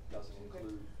 but it doesn't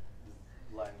include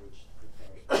language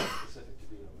specific to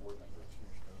being a board member.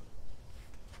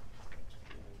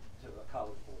 To a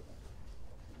college board member,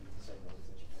 the same oath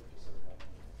that you take to serve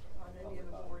on any of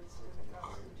the boards in the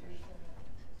Constitution.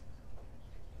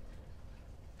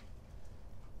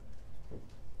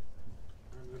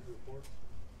 I move the report.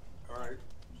 All right.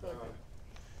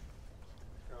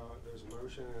 There's a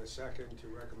motion and a second to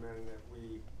recommend that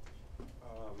we,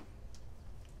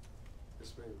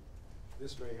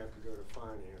 this may have to go to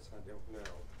finance, I don't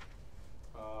know.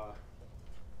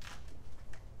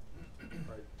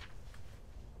 Right.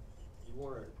 You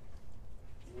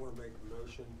wanna make a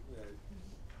motion that it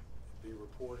be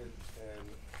reported and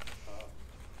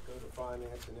go to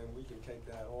finance, and then we can take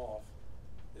that off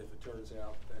if it turns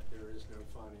out that there is no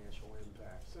financial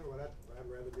impact. So what I'd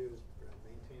rather do is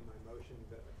maintain my motion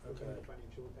that Okay. the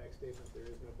financial impact statement, there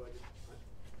is no budget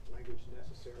language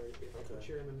necessary. If the Okay.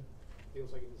 chairman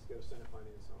feels like it needs to go to Senate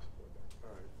Finance, I'll support that.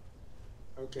 All right.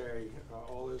 Okay,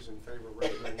 all those in favor of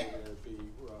recommending that it be,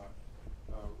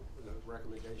 the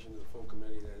recommendation of the full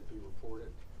committee that it be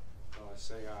reported,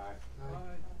 say aye.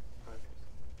 Aye. Aye.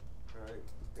 All right,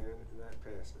 and that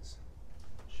passes.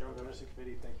 Chairman, members of the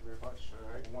committee, thank you very much. All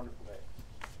right. Have a wonderful day.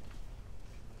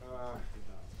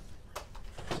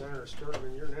 Senator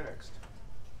Sturtman, you're next.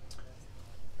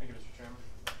 Thank you, Mr. Chairman.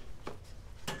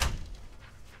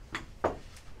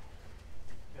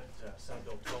 Got Senate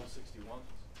Bill 1261.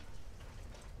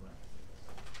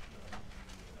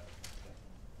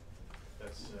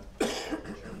 That's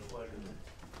Chairman's pleasure.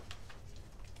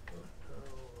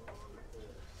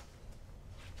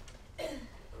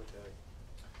 Okay.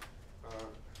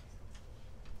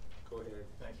 Go ahead.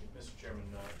 Thank you, Mr. Chairman,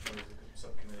 members of the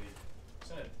subcommittee.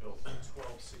 Senate Bill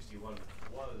 1261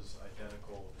 was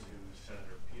identical to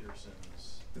Senator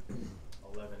Peterson's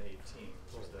 1118,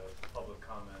 which was the public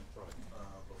comment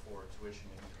before tuition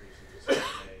increases were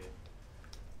made.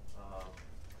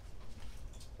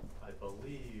 I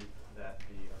believe that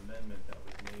the amendment that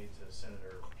was made to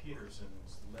Senator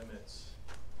Peterson's limits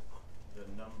the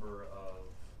number of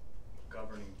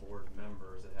governing board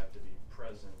members that have to be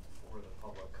present for the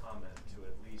public comment to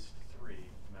at least 3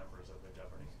 members of the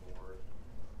governing board.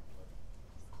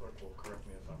 Clerk will correct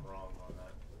me if I'm wrong on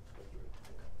that.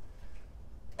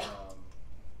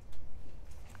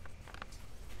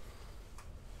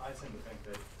 I tend to think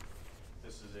that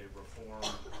this is a reform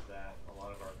that a lot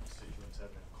of our constituents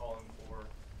have been calling for,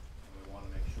 and we want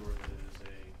to make sure that it is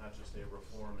not just a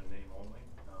reform in name only,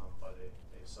 but a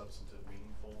substantive,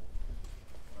 meaningful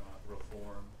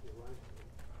reform.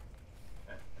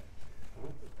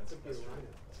 That's right.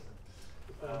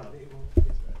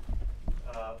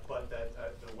 But that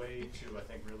the way to, I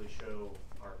think, really show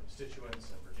our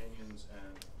constituents and Virginians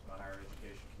and the higher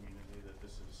education community that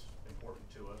this is important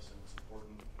to us and it's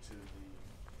important to the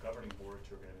governing boards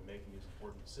who are going to be making these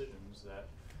important decisions, that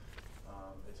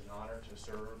it's an honor to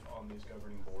serve on these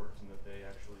governing boards and that they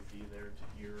actually be there to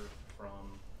hear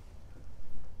from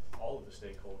all of the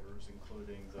stakeholders,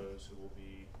 including those who will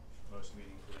be most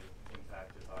meaningfully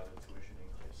impacted by the tuition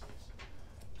increases.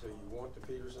 So you want the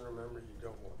Peterson amendment, you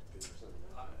don't want the Peterson amendment?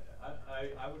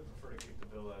 I would prefer to keep the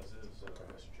bill as is, Okay.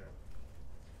 Mr. Chairman.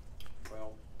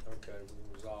 Well, okay, we can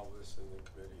resolve this in the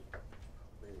committee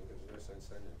meeting, because this and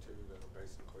send it to that are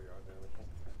basically identical.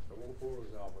 So we'll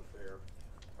resolve it there.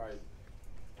 All right,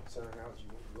 Senator House, you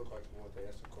look like you want to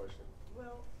ask a question.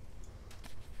 Well,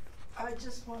 I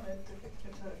just wanted to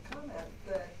comment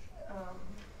that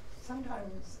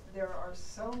sometimes there are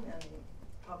so many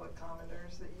public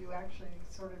commenters that you actually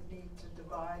sort of need to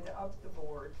divide up the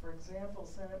board. For example,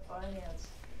 Senate Finance,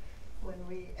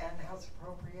 and House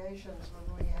Appropriations, when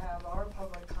we have our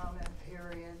public comment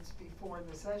periods before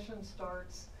the session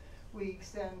starts, we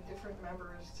send different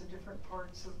members to different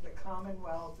parts of the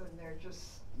Commonwealth, and there are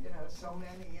just, so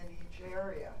many in each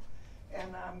area.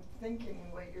 And I'm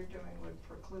thinking what you're doing would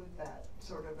preclude that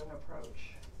sort of an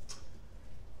approach.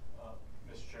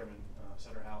 Mr. Chairman,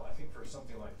 Senator Howell, I think for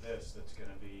something like this that's going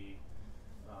to be,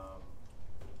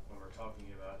 when we're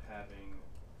talking about having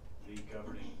the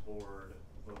governing board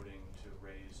voting to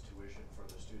raise tuition for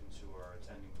the students who are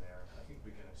attending there, I think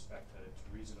we can expect that it's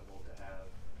reasonable to have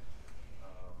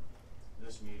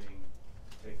this meeting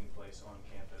taking place on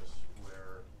campus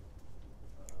where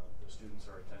the students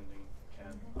are attending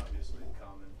can obviously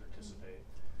come and participate.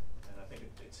 And I think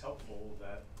it's helpful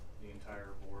that the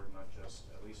entire board, not just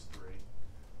at least 3,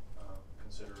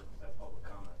 consider that public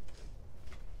comment.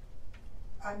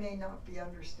 I may not be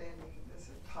understanding this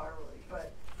entirely,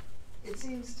 but it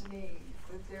seems to me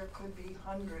that there could be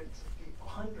hundreds of people,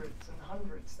 hundreds and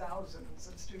hundreds, thousands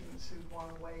of students who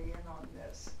want to weigh in on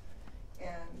this.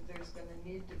 And there's going to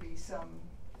need to be some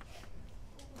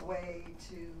way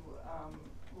to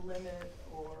limit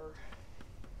or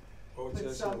Well, it put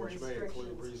says some which may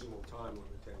include restrictions. reasonable time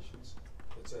limitations.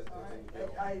 It's at the end of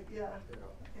the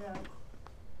bill. Yeah.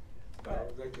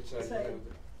 But they could say, Say-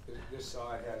 this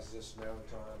side has this amount of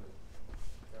time and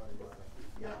county line.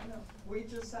 Yeah, I know. We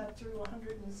just sat through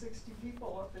 160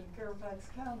 people up in Fairfax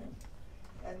County,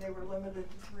 and they were limited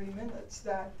to 3 minutes.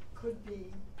 That could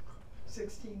be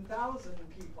 16,000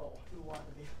 people who want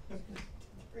to be limited to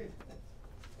 3 minutes.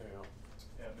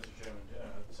 Yeah, Mr. Chairman,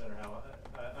 Senator Howell,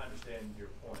 I understand your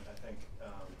point. I think,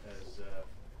 as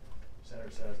Senator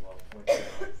Sasloff pointed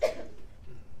out,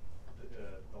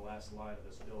 the last line of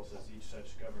this bill says each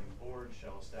such governing board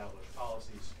shall establish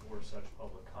policies for such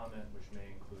public comment, which may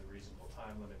include reasonable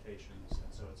time limitations, and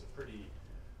so it's a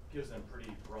gives them pretty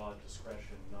broad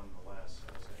discretion nonetheless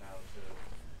as to how to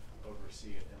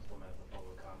oversee and implement the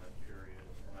public comment period,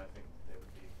 and I think they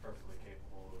would be perfectly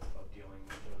capable of dealing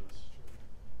with those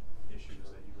issues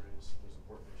that you raised, those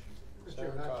important issues that you raised.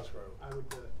 Mr. Chairman, I would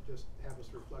just have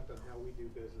us reflect on how we do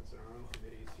business in our own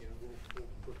committees. You know, we'll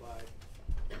provide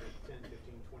 10, 15,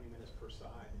 20 minutes per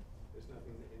side. There's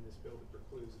nothing in this bill that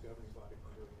precludes the governing body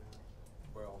from doing that.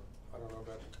 Well, I don't know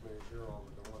about the committees you're on,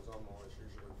 but the ones I'm on is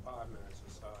usually 5 minutes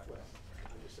aside. Well,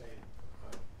 I'm just saying.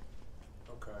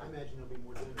 Okay. I imagine there'll be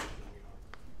more dinners than we are.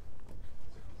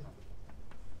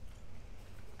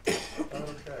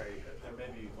 Okay. There may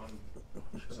be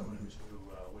someone who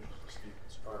wishes to speak.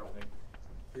 I think.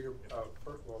 Peter,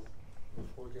 first, well,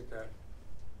 before we get that,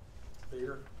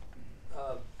 Peter?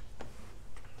 I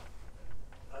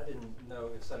didn't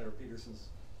know if Senator Peterson's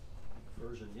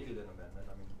version needed an amendment.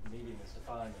 I mean, meeting is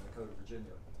defined in the Code of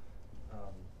Virginia.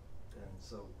 And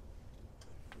so.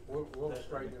 We'll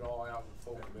straighten it all out in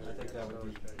full committee. I think that would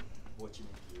be what you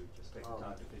need to do. Just take the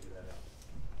time to figure that out.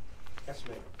 Yes,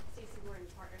 ma'am. Stacey Gordon,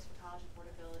 Partners for College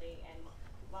Affordability, and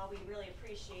while we really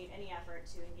appreciate any effort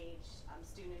to engage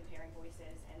student and parent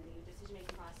voices and the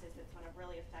decision-making process that's going to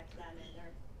really affect them and their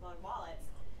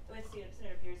wallets, with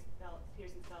Senator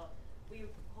Peterson's bill, we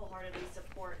wholeheartedly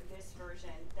support this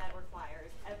version that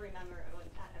requires every member, well,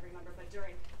 not every member, but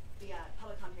during the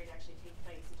public comment period to actually take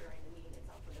place during the meeting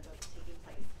itself when the vote is taking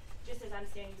place. Just as I'm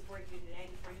standing before you today,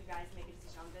 before you guys make a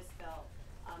decision on this bill,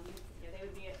 they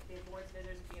would be, the board's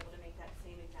visitors would be able to make that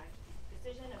same exact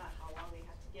decision about how long they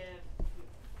have to give.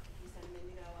 You send them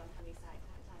in to go on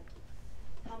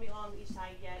how many long each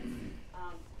side gets.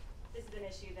 This is an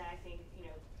issue that I think, a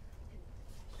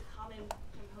common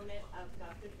component of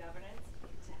good governance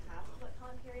to have public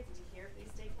comment periods and to hear these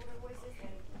stakeholder voices.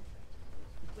 And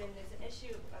when there's an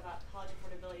issue about college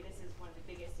affordability, this is one of the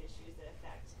biggest issues that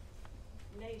affect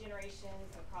many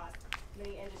generations across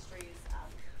many industries,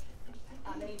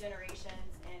 many generations,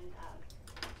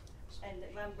 and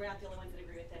we're not the only ones that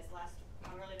agree with this.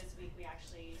 Earlier this week, we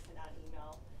actually sent out an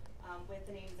email with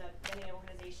the names of many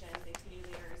organizations and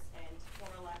community leaders and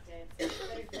former electeds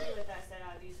that agree with us that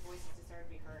these voices deserve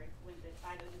to be heard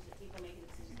by those people making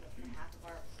decisions on behalf of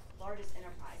our largest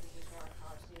enterprises, which are our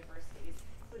colleges and universities,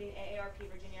 including AARP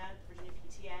Virginia, Virginia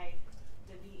PTA,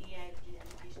 the VEA, Virginia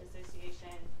Education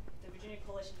Association, the Virginia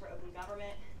Coalition for Open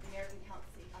Government, the American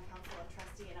Council of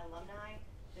Trustee and Alumni,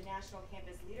 the National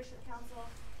Campus Leadership Council,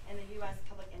 and the U.S.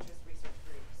 Public Interest Research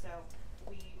Group. So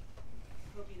we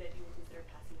hope that you will consider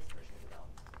passing this version of the bill.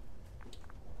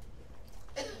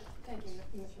 Thank you,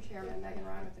 Mr. Chairman. Megan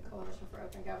Ryan with the Coalition for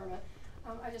Open Government.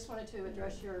 I just wanted to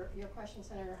address your question,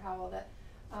 Senator Howell, that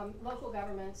local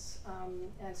governments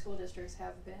and school districts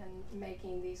have been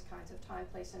making these kinds of time,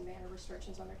 place, and manner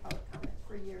restrictions on their public comment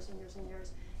for years and years and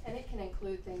years. And it can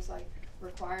include things like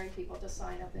requiring people to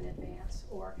sign up in advance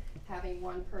or having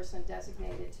one person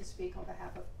designated to speak on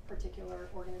behalf of particular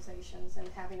organizations and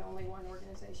having only one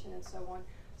organization and so on.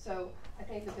 So I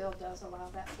think the bill does allow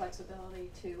that flexibility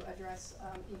to address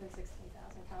even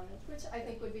 16,000 comments, which I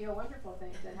think would be a wonderful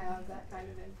thing to have that kind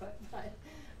of input, but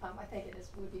I think it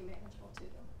would be manageable too.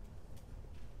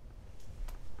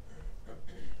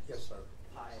 Yes, sir.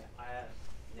 Hi, I am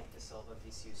Nick DeSilva,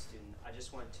 VCU student. I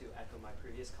just want to echo my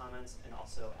previous comments and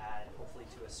also add, hopefully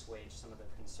to assuage some of the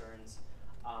concerns.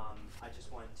 I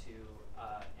just want to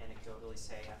anecdotally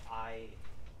say I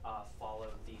follow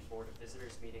the Board of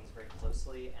Visitors meetings very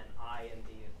closely, and I am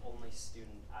the only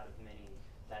student out of many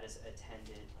that has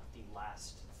attended the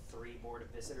last 3 Board of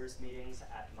Visitors meetings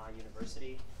at my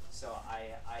university. So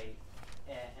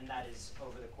and that is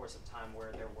over the course of time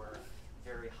where there were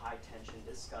very high tension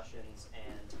discussions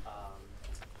and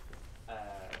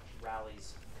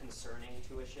rallies concerning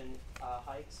tuition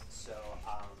hikes. So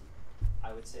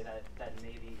I would say that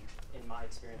maybe in my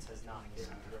experience has not been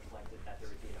reflected that there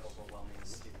would be an overwhelming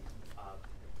student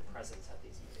presence at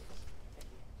these meetings. Thank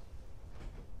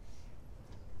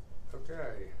you.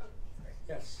 Okay.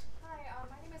 Yes. Hi,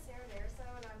 my name is Sarah Dariso,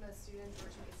 and I'm a student at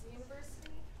Virginia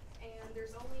University. And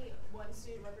there's only one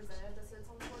student representative that sits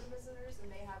on the Board of Visitors,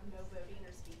 and they have no voting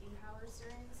or speaking powers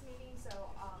during this meeting. So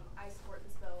I support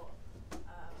this bill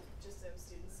just so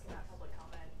students can have public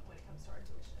comment when it comes to our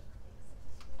tuition.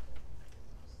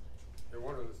 And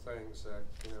one of the things that,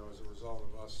 as a result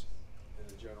of us in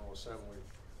the General Assembly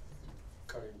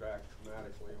cutting back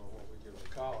dramatically on what we give to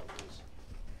colleges,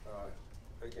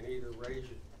 they can either raise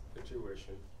the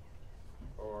tuition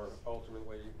or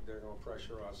ultimately they're going to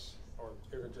pressure us, or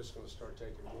they're just going to start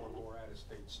taking more and more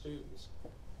out-of-state students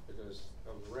because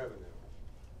of the revenue.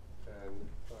 And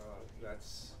that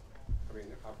that's, I mean,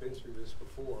 I've been through this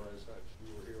before, as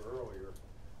you were here earlier,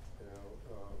 you know,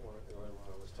 when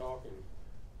I was talking,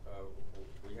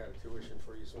 we had a tuition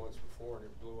freeze once before and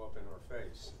it blew up in our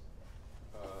face.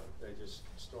 They just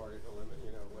started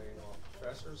laying off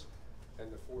professors,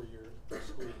 and the 4-year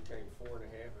school became 4.5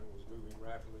 and was moving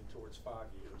rapidly towards 5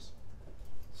 years.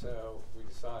 So we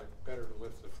decided better to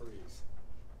lift the freeze.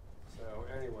 So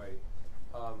anyway,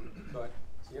 but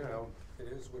you know,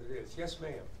 it is what it is. Yes,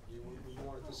 ma'am. You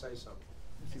wanted to say something.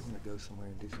 If you want to go somewhere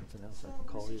and do something else, I So, can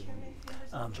call Mr. you.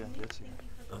 Chairman, Jeff gets you.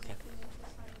 Okay.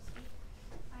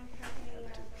 I'm currently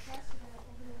a professor at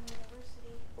Old Dominion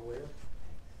University. Where?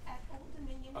 At Old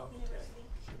Dominion Oh, okay. University.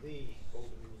 The Old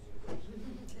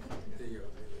Dominion University.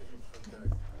 Okay.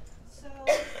 So,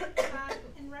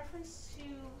 in reference to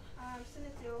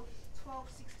Senate Bill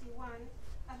 1261,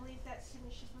 I believe that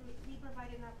students should be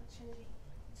provided an opportunity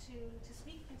to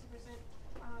speak and to present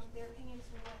their opinions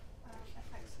and what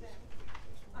affects them.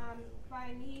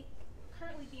 By me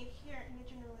currently being here in the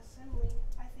General Assembly,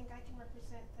 I think I can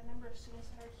represent the number of students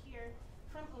that are here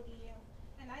from ODU,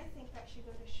 and I think that should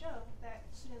go to show that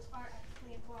students are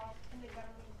actively involved in the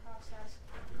governing process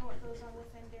and what goes on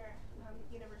within their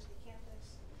university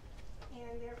campus.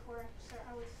 And therefore, sir,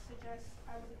 I would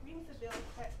agree with the bill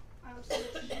that policy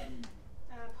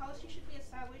should be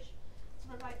established to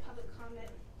provide public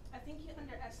comment. I think you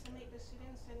underestimate the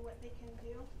students and what they can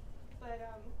do, but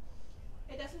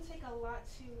it doesn't take a lot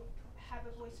to have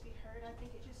a voice be heard. I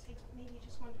think it just takes maybe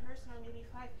just one person or maybe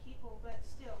 5 people, but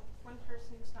still, one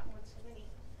person is not one too many.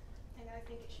 And I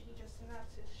think it should be just enough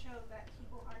to show that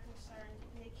people are concerned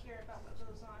and they care about what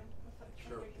goes on with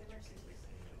their universities.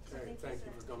 So Okay, thank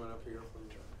you for coming up here from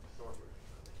Northwood.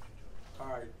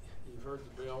 All right, you've heard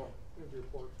the bill. Move the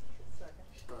report. Second.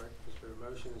 All right, there's been a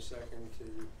motion and second to,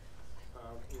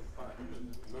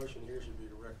 the motion here should be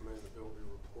to recommend the bill be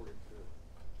reported to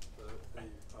the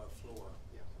floor.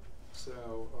 Yeah.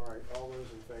 So, all right, all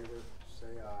those in favor,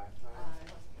 say aye.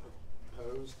 Aye.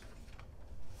 Opposed?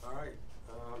 All right,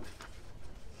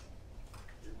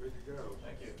 you're good to go.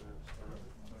 Thank you.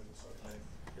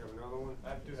 You have another one? I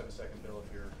do have a second bill up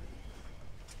here.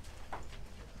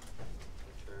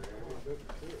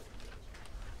 Okay.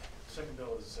 Second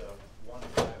bill is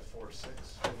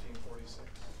 1546, 1546.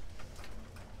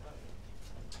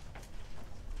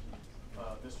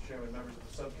 Mr. Chairman, members of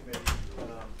the subcommittee,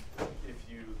 if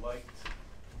you liked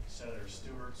Senator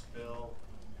Stewart's bill,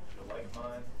 you'll like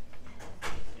mine.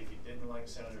 If you didn't like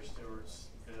Senator Stewart's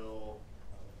bill,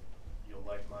 you'll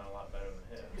like mine a lot better than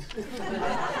his.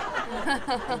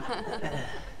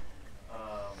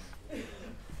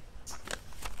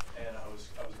 And I was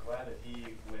glad that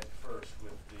he went first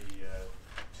with the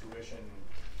tuition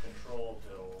control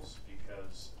bills,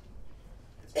 because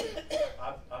it's been,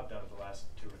 I've done it the last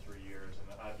 2 or 3 years,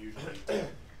 and I've usually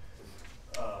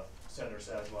Senator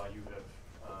Saslow, you have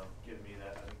given me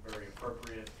that, I think, very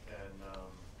appropriate and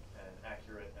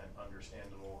accurate and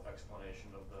understandable explanation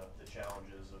of the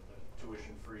challenges of the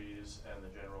tuition freeze and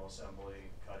the General Assembly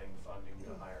cutting funding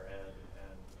to higher ed,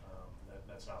 and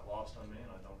that's not lost on me,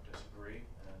 and I don't disagree,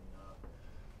 and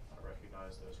I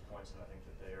recognize those points, and I think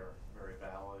that they are very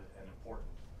valid and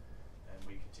important, and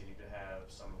we continue to have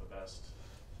some of the best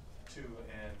 2-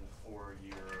 and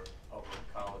 4-year public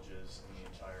colleges in the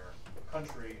entire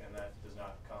country, and that does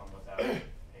not come without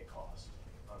a cost,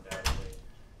 undoubtedly,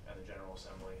 and the General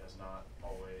Assembly has not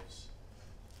always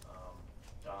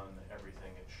done everything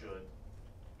it should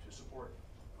to support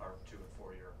our 2- and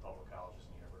 4-year public colleges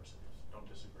and universities. Don't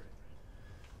disagree.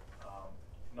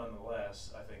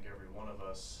 Nonetheless, I think every one of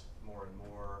us, more and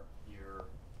more, year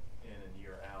in and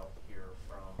year out, hear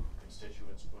from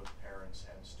constituents, both parents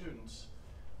and students,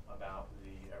 about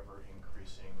the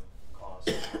ever-increasing cost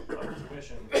of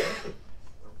tuition. The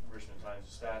Richmond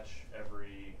Times-Dispatch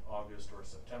every August or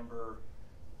September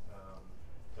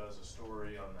does a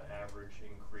story on the average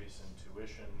increase in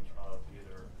tuition of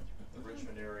either the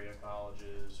Richmond area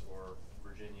colleges or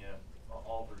Virginia,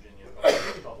 all Virginia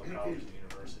public colleges and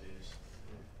universities.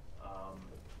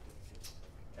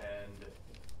 And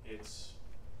it's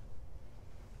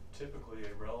typically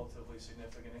a relatively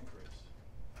significant increase.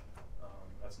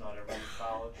 That's not every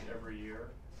college every year,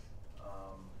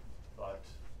 but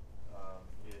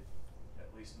it, at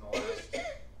least in the last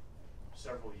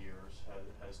several years,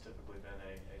 has typically been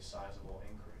a sizable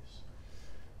increase.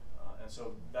 And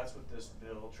so that's what this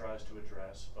bill tries to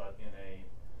address, but in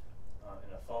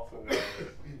a thoughtful way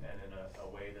and in a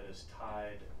way that is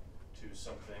tied to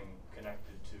something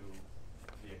connected to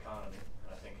the economy, and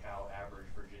I think how average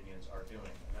Virginians are doing.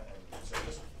 And so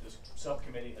this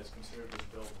subcommittee has considered this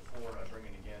bill before, and I bring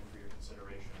it again for your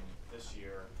consideration this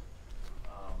year.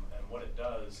 And what it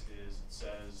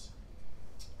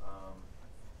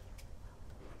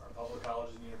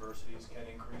communities can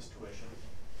increase tuition,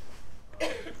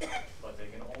 but they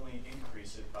can only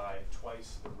increase it by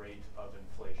twice the rate of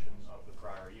inflation of the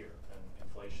prior year. And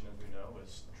inflation, as we know,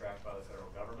 is tracked by the federal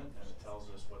government, and it tells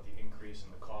us what the increase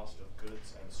in the cost of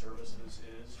goods and services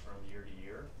is from year to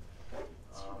year.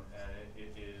 And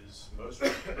it is most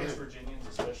Virginians,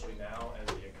 especially now as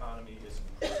the economy is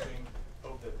improving,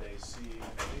 hope that they see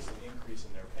at least an increase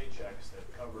in their paychecks that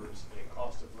covers a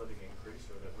cost of living increase,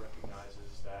 or that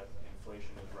recognizes that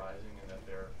inflation is rising and that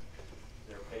their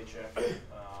paycheck will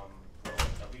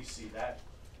at least see that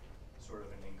sort of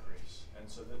an increase. And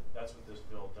so that's what this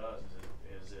bill does,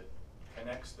 is it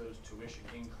connects those tuition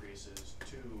increases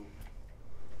to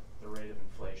the rate of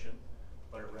inflation,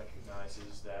 but it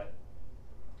recognizes that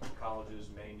colleges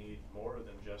may need more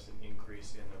than just an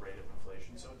increase in the rate of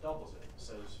inflation, so it doubles it. It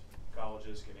says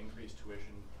colleges can increase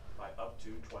tuition by up to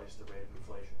twice the rate of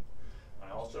inflation. I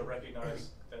also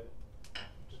recognize that.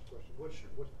 Just a question.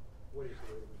 What is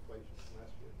the rate of inflation from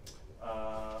last year?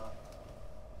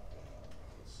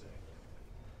 Let's see.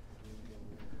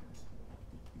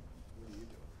 What are you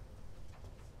doing?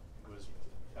 It was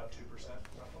about 2%,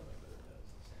 roughly.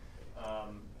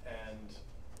 And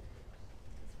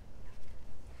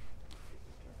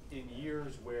in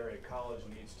years where a college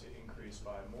needs to increase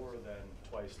by more than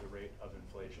twice the rate of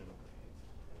inflation,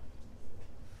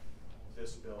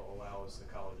 this bill allows the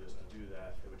colleges to do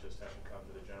that. It would just have to come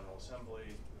to the General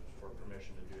Assembly for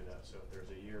permission to do that. So if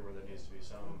there's a year where there needs to be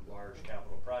some large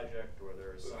capital project, or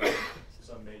there's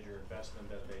some major investment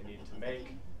that they need to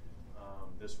make,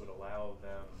 this would allow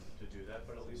them to do that,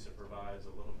 but at least it provides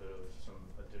a little bit of some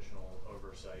additional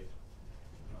oversight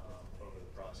over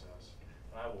the process.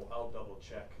 I'll double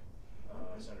check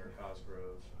Senator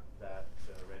Cosgrove that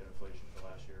rate of inflation for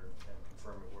last year and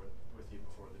confirm it with you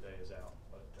before the day is out.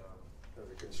 But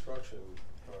the construction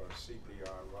CPI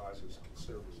rises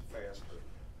considerably faster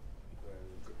than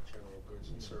general goods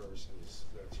and services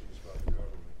that's used by the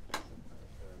government.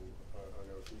 And I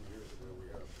know a few years ago we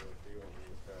had a bill dealing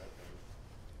with that,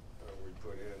 and we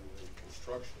put in the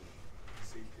construction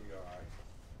CPI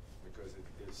because it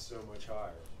is so much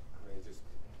higher. I mean, just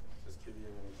give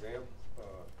you an example.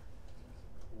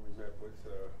 We met with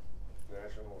the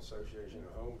National Association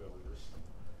of Home Builders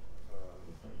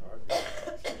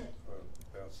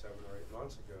about 7 or 8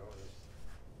 months ago, and as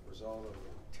a result of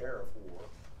the tariff war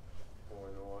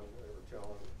going on,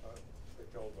 they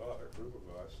told a group of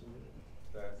us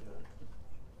that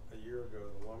a year ago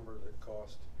the lumber that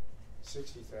cost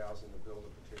 $60,000 to build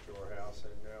a particular house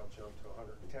had now jumped to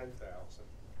 $110,000.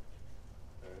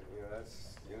 And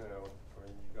that's, I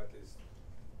mean, you got this,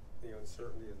 the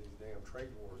uncertainty of these damn trade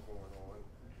wars going on.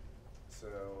 So,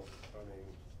 I mean,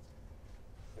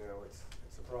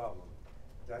 it's a problem.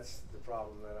 That's the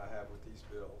problem that I have with these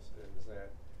bills, is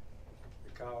that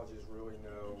the colleges really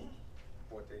know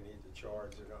what they need to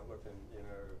charge. They're not looking, to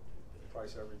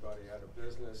price everybody out of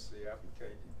business. The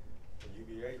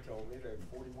UVA told me they had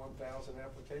 41,000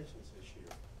 applications this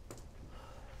year.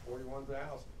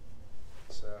 41,000.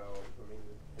 So, I mean,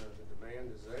 the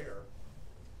demand is there.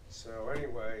 So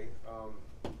anyway, all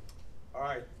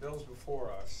right, bills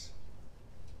before us.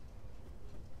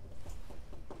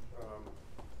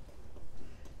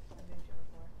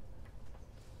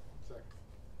 Second.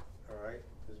 All right,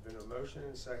 there's been a motion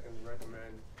and second to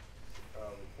recommend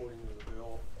reporting of the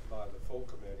bill by the full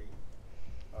committee.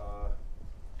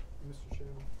 Mr.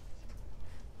 Chairman,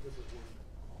 this is one.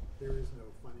 There is no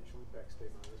financial impact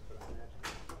statement on this, but I imagine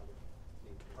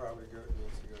it probably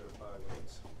needs to go to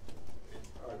finance.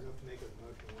 I don't know if to make a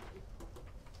motion to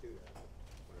do that.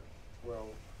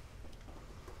 Well,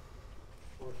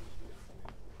 or just do it.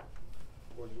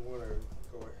 Well, you want to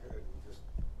go ahead and just,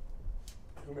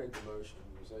 who made the motion?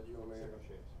 Was that you, Amanda?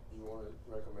 You want to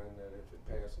recommend that if it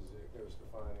passes, it goes to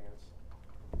finance?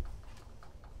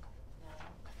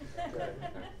 Okay.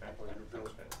 Well, your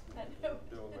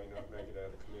bill may not make it out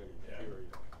of committee,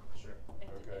 period. Sure.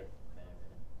 Okay.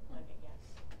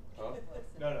 Huh?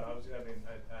 No,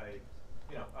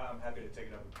 I'm happy to take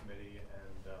it up with committee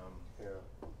and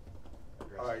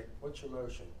address. All right, what's your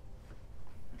motion?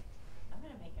 I'm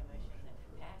going to make a motion that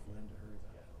we pass it.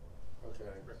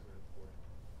 Okay.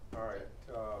 All right.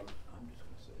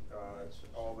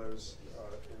 All those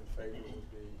in favor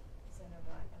would be Senator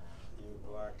Black and I. you,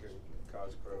 Black, and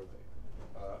Cosgrove.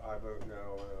 I vote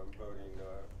no, and I'm voting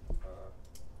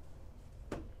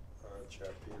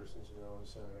Chad Peterson's no, and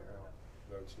Senator Howe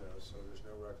votes no, so there's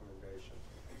no recommendation.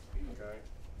 Okay?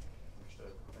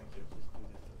 Understood. Thank you.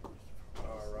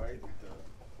 All right.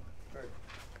 Okay.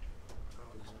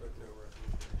 I'll expect no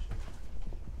recommendation.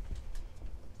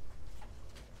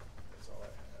 That's all I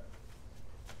have.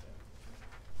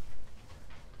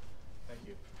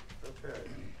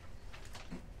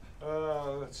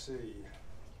 Let's see.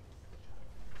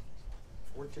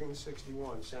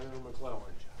 1461, Senator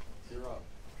McClellan, you're up.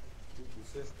 Be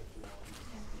consistent, you know.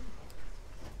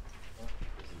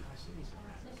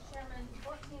 Mr. Chairman,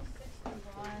 1461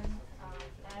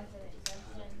 adds an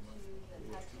exemption to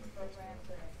the types of programs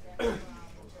that are exempt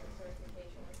from the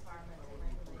certification requirements and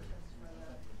regulations for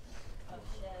the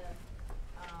SHEV.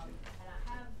 And I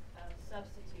have a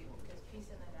substitute because peace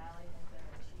in the valley has been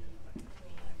achieved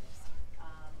between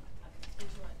a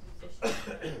constituent whose issue is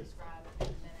going to describe in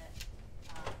a minute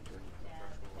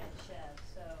and SHEV.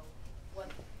 So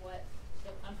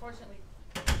unfortunately,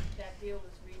 that deal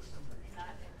was reached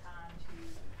not in time to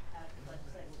have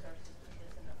legislative services put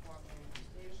this in the form we need to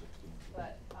do.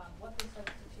 But what the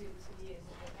substitutes is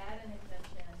to add an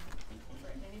exemption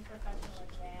for any professional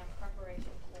exam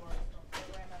preparation course or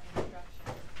program of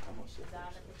instruction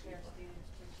designed to prepare students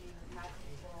to achieve a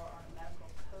passing score on a medical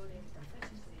coding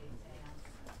proficiency exam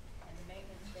and the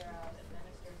maintenance thereof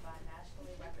administered by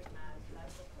nationally recognized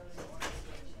medical coding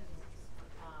organizations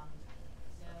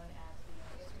known as the,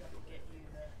 I guess we have to get you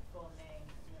the full name,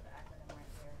 we have the acronym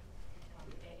right here,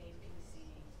 AAPC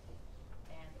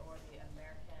and or the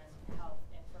American Health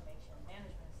Information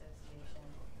Management Association,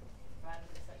 provided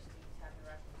that such students have the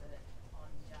requisite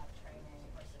on-the-job training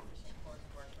or sufficient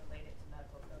coursework related to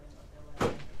medical coding or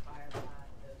billing required by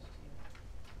those two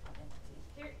entities.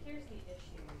 Here's the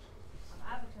issue.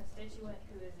 I have a constituent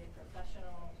who is a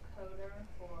professional coder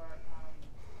for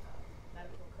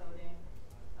medical coding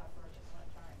for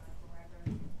electronic medical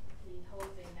records. He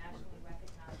holds a nationally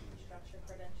recognized instructor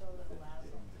credential that allows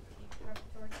him to teach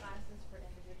preparatory classes for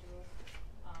individuals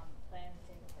planning to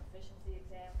take a proficiency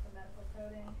exam for medical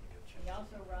coding. He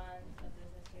also runs a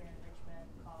business here in Richmond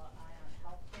called Ion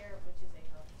Healthcare, which is a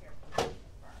healthcare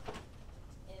consulting firm.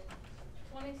 In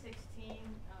 2016,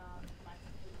 my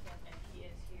constituent, and he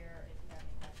is here if you have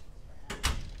any questions for him,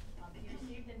 he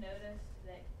received a notice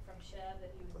that from SHEV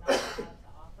that he was not allowed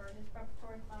to offer his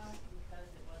preparatory class because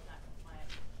it was not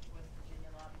compliant with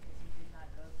Virginia law because he did not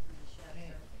go through the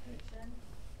SHEV certification.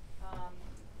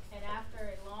 And after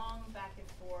a long back and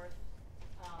forth,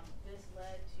 this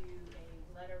led to a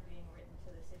letter being written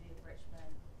to the city of Richmond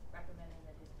recommending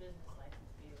that his business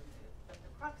license be removed. But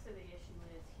the crux of the issue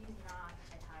is he's not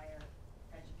a higher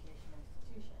education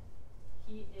institution.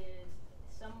 He is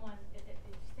someone, if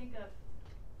you think of,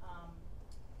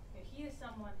 he is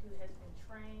someone who has been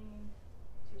trained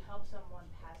to help someone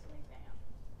pass an exam,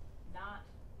 not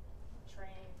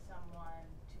train someone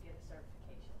to get a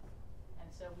certification. And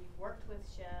so we've worked with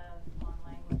SHEV on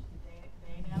language that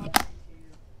they now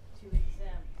to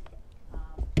exempt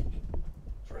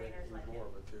trainers like him. More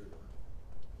of a tutor.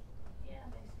 Yeah,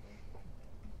 basically.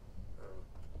 So,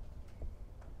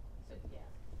 yeah.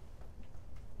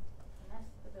 And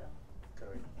that's the bill.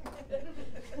 Okay.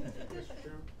 Mr.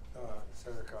 Chairman?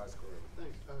 Senator Cosgrove.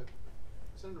 Thanks.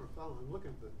 Senator McClellan, I'm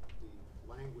looking at the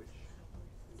language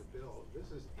in the bill. This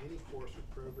is any course or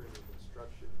program of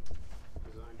instruction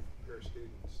designed to prepare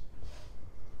students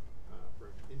for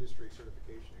an industry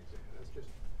certification exam. That's just,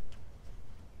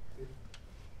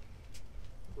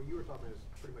 what you were talking about is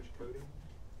pretty much coding,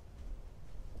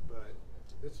 but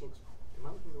this looks, am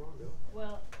I looking at the wrong bill?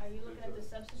 Well, are you looking at the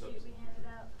substitute we handed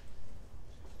out?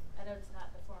 I know it's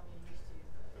not the form you're used to.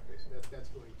 Okay, so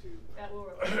that's going to. That will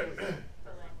replace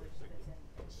the language that's in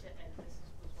SHEV, and this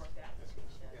was worked out with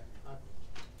SHEV. Yeah,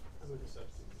 I'm with the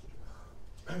substitute.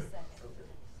 Second. Okay.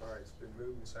 All right, it's been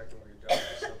moved and second. We adopt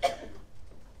the substitute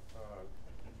to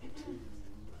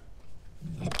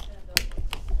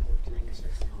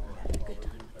 1461. All those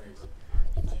in favor?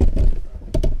 Substitute's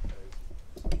adopted.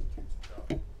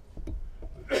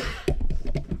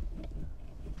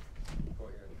 Go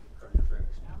ahead. You're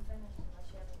finished. I'm finished unless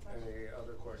you have a question. Any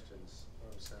other questions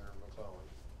of Senator McClellan?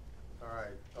 All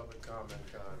right, public comment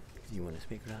time. You want to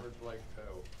speak or not? Where'd Blake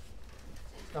go?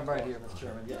 I'm right here, Mr.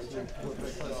 Chairman. Yes, Okay. we're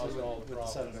closely with the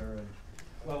senator, and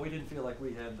well, we didn't feel like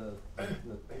we had the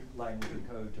language and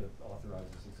code to authorize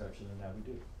this exception, and now we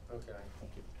do. Okay.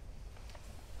 Thank you.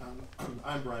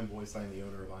 I'm Brian Boyce. I'm the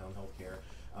owner of Ion Healthcare.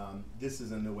 This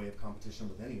is in no way of competition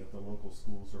with any of the local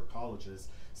schools or colleges.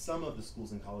 Some of the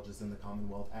schools and colleges in the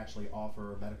Commonwealth actually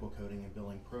offer medical coding and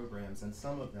billing programs, and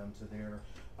some of them, to their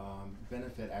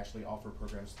benefit, actually offer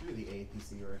programs through the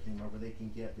AAPC or AHIMA where they can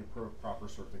get the proper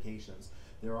certifications.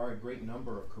 There are a great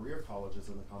number of career colleges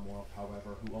in the Commonwealth,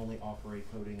 however, who only offer a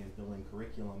coding and billing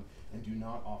curriculum and do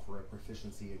not offer a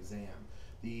proficiency exam.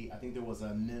 I think there was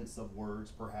a mince of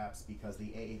words, perhaps, because the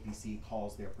AAPC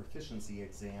calls their proficiency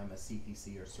exam a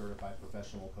CPC, or Certified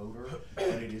Professional Coder, but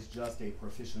it is just a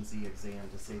proficiency exam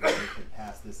to say that they could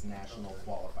pass this national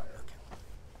qualifier.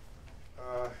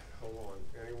 hold on,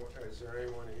 is there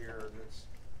anyone here that's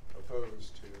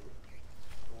opposed to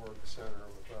the work center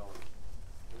of McClellan?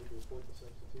 Move to report the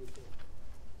substitute.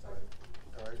 All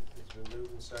right, it's been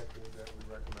moved and seconded that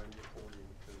we recommend reporting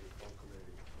to the full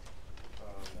committee.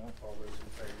 All those in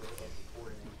favor of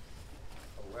reporting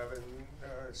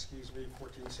 1461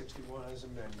 as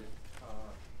amended.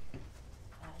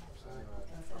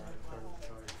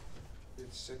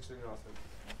 It's 6-0. Okay.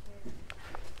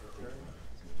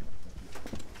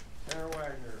 Tanner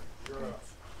Wagner, you're up.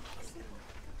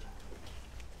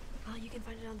 You can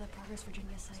find it on the Progress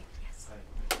Virginia site, yes. Thank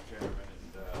you, Mr. Chairman,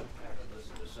 and having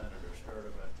listened to Senator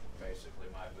Sturdivant,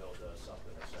 basically my bill does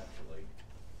something essentially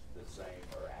the same,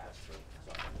 or asks for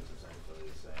something that's essentially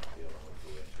the same, dealing with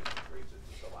the instant decrees. It's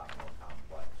just a lot more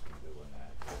complex in doing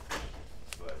that.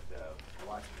 But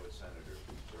watching what Senator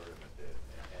Sturdivant did,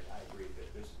 and I agree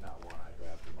that this is not one I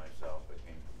drafted myself, it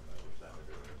came from another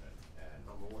senator, and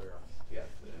I'm aware. Yes,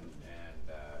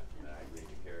 and I agree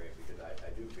to carry it because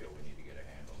I do feel we need to get a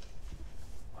handle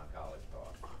on college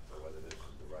costs. So whether this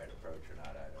is the right approach or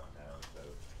not, I don't know. So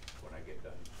when I get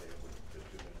done saying with the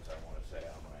 2 minutes I want to say,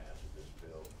 I'm going to ask that this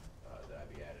bill that I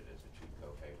be added as a chief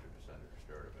co-patron to Senator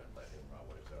Sturdivant, let him run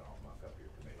with it, so I don't muck up your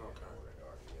committee. Okay. I know what it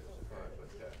already is. Okay. But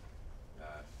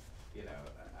you know,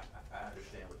 I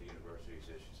understand what the university's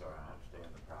issues are. I understand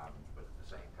the problems, but at the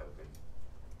same token,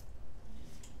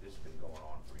 this has been going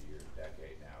on for a year,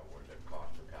 decade now, where the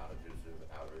cost of colleges have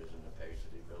outrisen the pace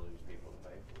of the abilities of people to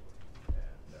pay for it.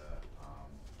 And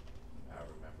I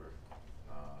remember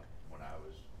when I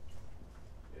was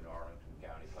in Arlington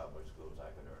County Public Schools,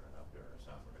 I could earn enough during the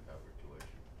summer to cover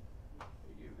tuition at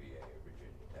UVA or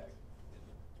Virginia Tech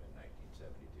in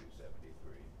 1972,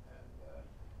 73. And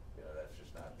you know, that's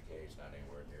just not the case, not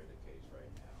anywhere near the case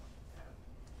right now. And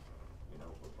you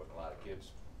know, we're putting a lot of kids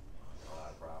in a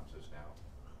lot of problems now.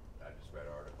 I just read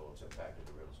an article, it's impacted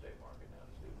the real estate market now,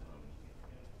 the student loan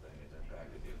thing. It's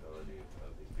impacted the ability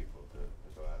of these people to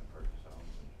go out and purchase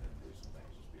homes and do some things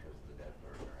just because of the debt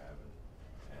burden they're having.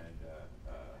 And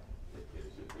it is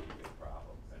a really big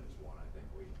problem, and it's one I think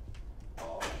we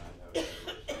all, and I know the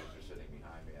universities are sitting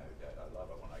behind me. I love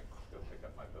it when I go pick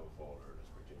up my bill folder, it's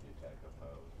Virginia Tech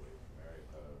opposed, William & Mary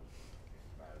opposed,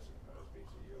 Madison opposed,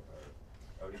 VCU opposed.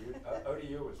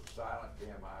 ODU was silent,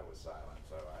 BMI was silent,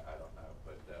 so I don't know,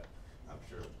 but I'm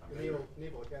sure.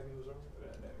 Naval Academy was on.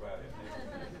 Well,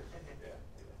 yeah.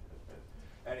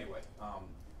 Anyway, I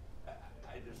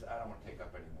don't want to take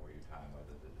up any more of your time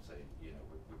other than to say, you know,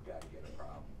 we've got to get a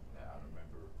problem. Now, I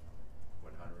remember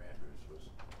when Hunter Andrews was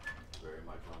very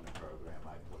much on the program,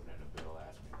 I put in a bill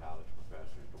asking college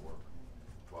professors to work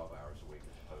 12 hours a week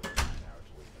as opposed to 9 hours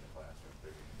a week in the classroom,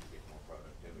 figuring to get more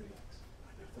productivity.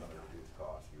 It's going to reduce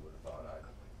costs. You would have thought I'd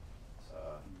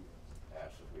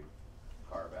ask if we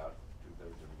carve out 2/3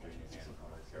 of Virginia and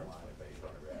North Carolina based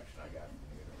on the reaction I got from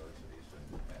the universities.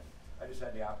 And I just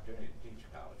had the opportunity to teach a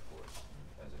college course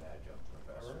as an adjunct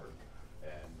professor.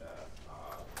 And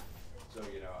so,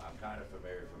 you know, I'm kind of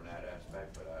familiar from that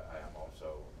aspect, but I am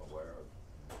also aware of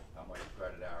how much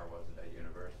credit hour was at that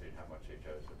university and how much they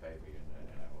chose to pay me.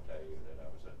 And I will tell you that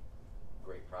I was a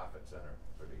great profit center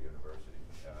for the university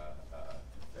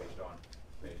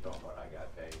based on what I got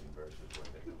paid versus what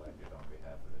they collected on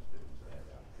behalf of the students that I had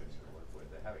the opportunity to work with.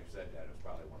 Having said that, it was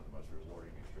probably one of the most rewarding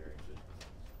experiences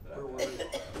that I've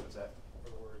had. What's that?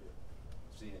 Where were you?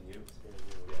 CNU.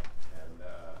 Yeah. And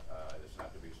it's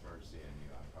not to be smirched CNU.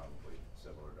 I'm probably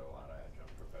similar to a lot of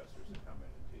adjunct professors that come in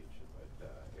and teach, but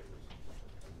it was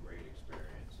a great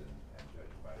experience, and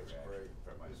judged by the reaction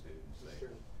from my students,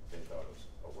 they thought it was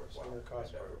a worthwhile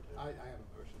endeavor. I have a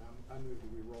motion. I move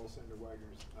that we roll Senator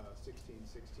Wagner's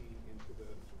 1616 into the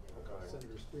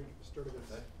Senator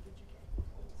Sturdivant's.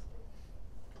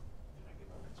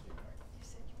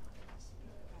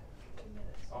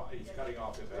 Oh, he's cutting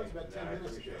off his That was about 10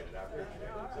 minutes ago. I appreciate it.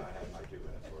 I had my 2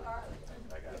 minutes worth.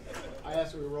 I got it. I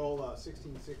ask that we roll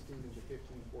 1616 into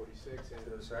 1546 and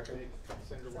second?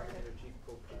 Senator Wagner chief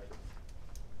co-patron.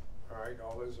 All right,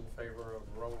 all those in favor of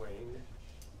rolling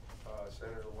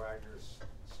Senator Wagner's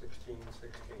 1616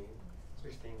 into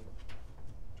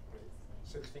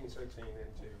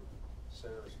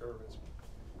Senator Sturdivant's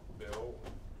bill,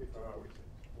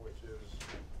 which is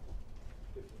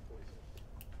 1546.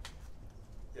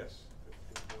 Yes,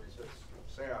 1546.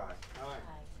 Say aye. Aye.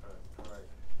 All right,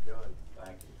 done.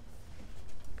 Thank you.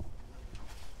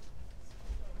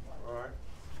 All right.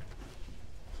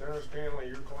 Senator Stanley,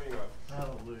 your cleanup.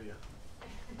 Hallelujah.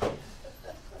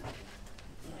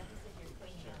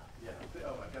 Yeah.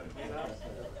 Oh, I got to clean up.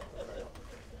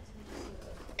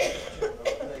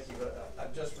 Thank you.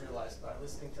 I've just realized by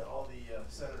listening to all the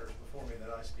senators before me that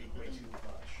I speak way too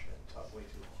much and talk way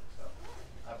too long. So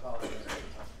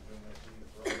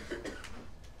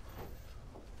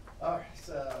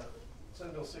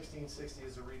 1660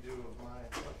 is a redo of my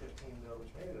 2015 bill,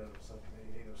 which made it out of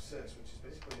Subcommittee 806, which is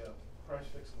basically a price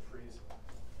fix and freeze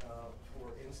for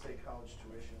in-state college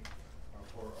tuition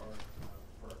for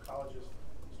our colleges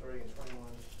starting in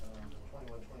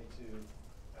 21-22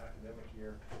 academic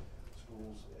year.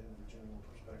 Schools in Virginia will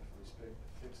prospectively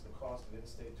fix the cost of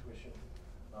in-state tuition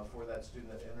for that student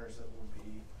that enters. That will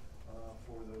be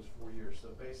for those 4 years.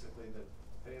 So basically, the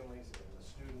families and the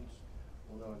students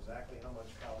will know exactly how much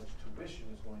college tuition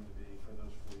is going to be for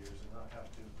those 4 years and not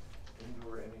have to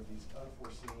endure any of these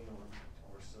unforeseen or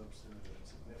substantive and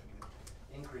significant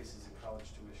increases in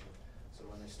college tuition. So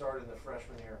when they start in the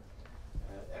freshman year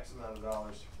at X amount of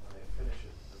dollars, when they finish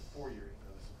it the 4 year,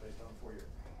 this is based on 4 year,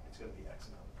 it's going to be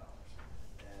X amount of dollars.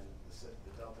 And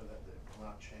the delta that will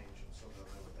not change, and so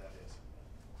they'll know what that is.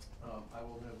 I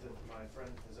will note that my friend,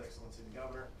 His Excellency the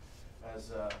Governor,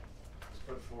 has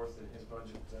put forth in his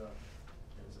budget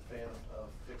is a fan of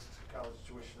fixed college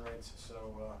tuition rates. So,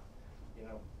 you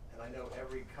know, and I know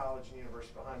every college and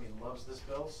university behind me loves this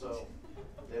bill, so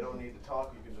they don't need to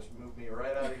talk. You can just move me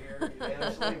right out of here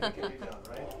unanimously. We can be done,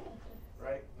 right?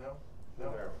 Right? No? No?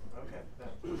 Okay. No.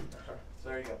 So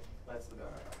there you go. That's the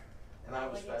bill. And I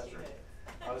was faster.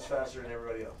 I was faster than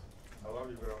everybody else. I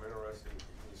love you, but I'm interested in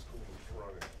keeping these schools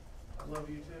running. I love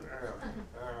you too.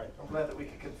 All right. I'm glad that we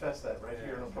could confess that right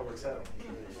here in a public setting.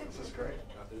 This is great.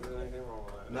 Not doing anything wrong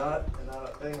with that. Not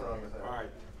a thing wrong with that. All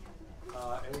right.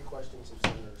 Any questions of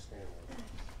Senator Stanley?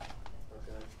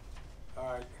 Okay. All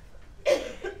right.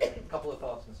 A couple of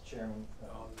thoughts, Mr. Chairman.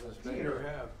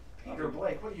 Peter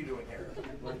Blake, what are you doing here?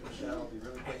 Blake Michelle, be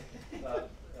really quick.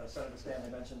 Senator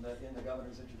Stanley mentioned that in the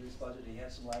governor's introduced budget, he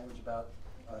has some language about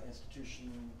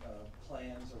institution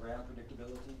plans around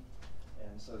predictability.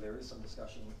 And so there is some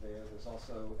discussion there. There's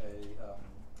also a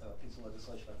piece of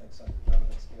legislation, I think Senator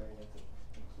Donovan's carrying it, that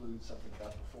includes something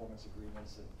about performance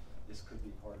agreements, and this could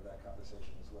be part of that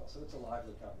conversation as well. So it's a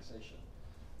lively conversation.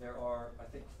 There are, I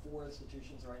think, 4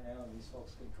 institutions right now, and these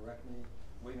folks can correct me.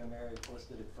 William & Mary, of course,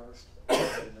 did it first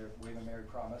in their William & Mary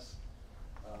Promise.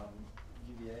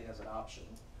 UVA has an option.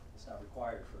 It's not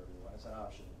required for everyone. It's an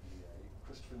option in UVA.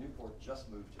 Christopher Newport just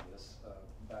moved to this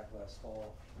back last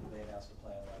fall. They announced a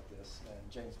plan like this, and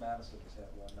James Madison has had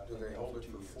one. Do they hold it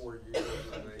for 4 years,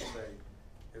 and they say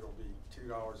it'll be $2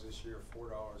 this year, $4,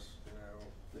 you know,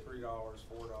 $3, $4,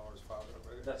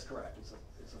 $5? That's correct. It's a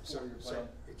 4-year plan.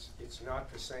 So it's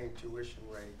not the same tuition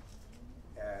rate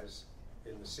as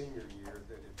in the senior year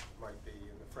that it might be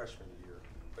in the freshman year,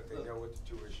 but they know what the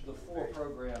tuition The 4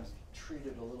 programs treat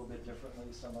it a little bit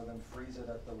differently. Some of them freeze it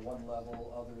at the one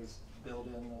level, others build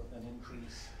in an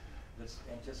increase that's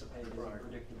anticipated and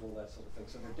predictable, that sort of thing.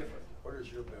 So they're different. What is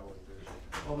your bill envision?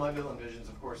 Well, my bill envisions,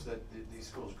 of course, that these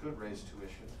schools could raise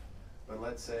tuition, but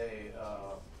let's say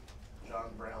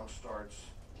John Brown starts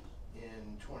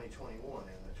in 2021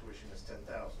 and the tuition is $10,000.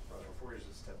 For 4 years,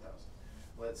 it's $10,000.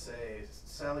 Let's say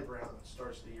Sally Brown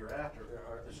starts the year after.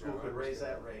 The school could raise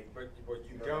that rate. But what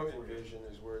you don't envision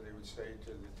is where they would say to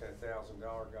the $10,000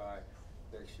 guy,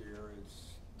 next year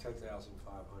it's $10,500.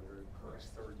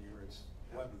 Next third year it's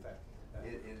 $11,000.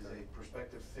 It is a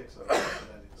prospective fix of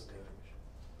that distinction.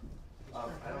 I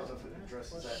don't know if it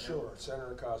addresses that. Sure,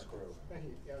 Senator Cosgrove. Thank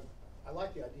you. Yeah, I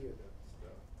like the idea of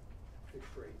the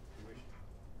fixed rate tuition.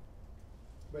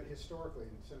 But historically,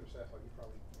 and Senator Saffold, you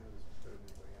probably know this better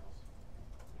than anybody else.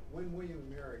 When William &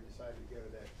 Mary decided to go to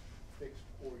that fixed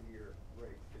 4-year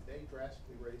rate, did they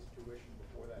drastically raise tuition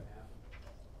before that happened?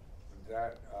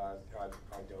 That I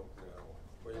don't know.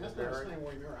 And that's not saying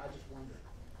William & Mary, I just wonder.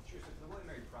 Sure, so for the William &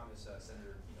 Mary Promise,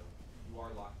 Senator, you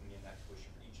are locking in that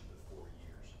tuition for each of the 4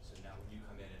 years. So now when you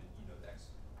come in and, the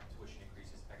tuition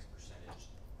increases X percentage,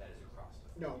 that is across the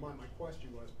 4 years. No, my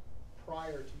question was,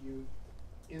 prior to you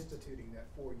instituting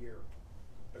that 4-year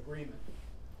agreement,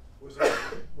 was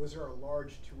there a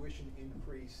large tuition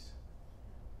increase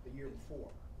the year before?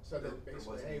 So that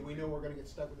basically, hey, we know we're going to get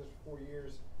stuck with this for 4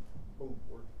 years, boom,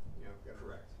 we're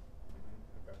correct.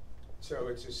 Okay. So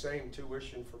it's the same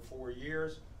tuition for 4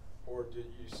 years, or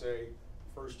did you say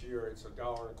first year it's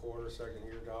 $1.25, second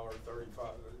year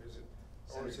 $1.35? Is it?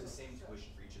 So it's the same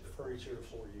tuition for each of the 4 years. For each of the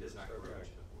 4 years. Does not grow each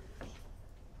of the 4 years.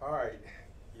 All right,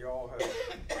 y'all have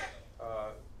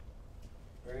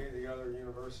any of the other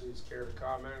universities care to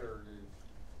comment, or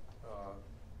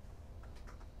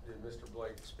did Mr.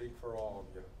 Blake speak for all of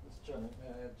you? Mr. Chairman, may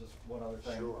I add just one other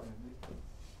thing? Sure.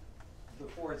 The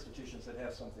 4 institutions that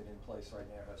have something in place right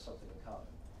now have something in common.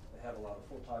 They have a lot of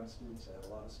full-time students. They have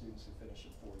a lot of students who finish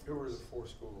in 4 years. Who are the 4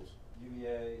 schools?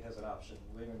 UVA has an option.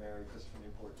 William & Mary, Christopher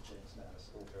Newport, and James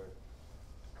Madison. Okay.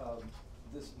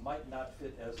 This might not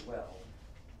fit as well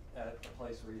at a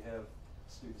place where you have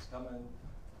students come in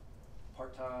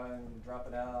part-time,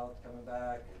 dropping out, coming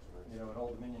back, you know, at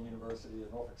Old Dominion University,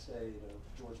 at Norfolk State,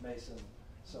 George Mason.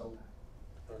 So,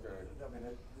 Okay. I mean,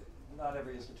 not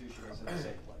every institution is in the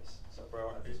same place. So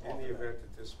Well, I just in offer the that. event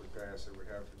that this would pass, it would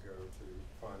have to go to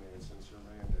finance since you're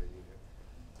mandating it.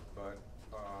 But,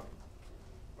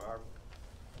 I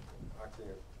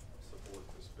can't support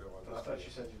this bill. I thought you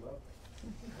said you loved me.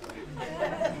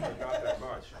 Not that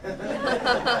much.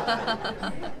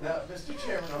 Now, Mr.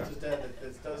 Chairman, I'll just add that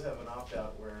this does have an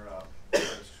opt-out where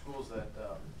schools that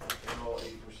enroll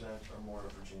 80% or more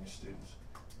of Virginia students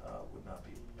would not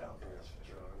be bound by this.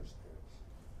 Sure, I understand.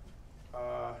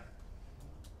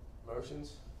 Motions?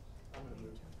 I'm gonna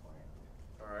move.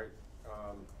 All right,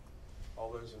 all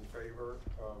those in favor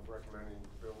of recommending the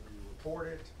bill be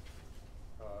reported,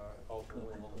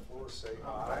 ultimately on the floor, say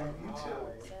aye. You too.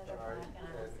 All right,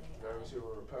 and those who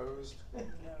are opposed? No.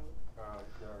 No,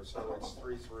 so it's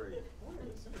 3-3.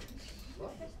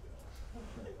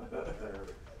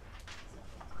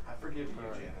 I forgive you,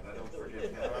 Janet, I don't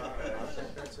forgive him. I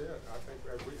think that's it,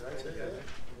 that's it.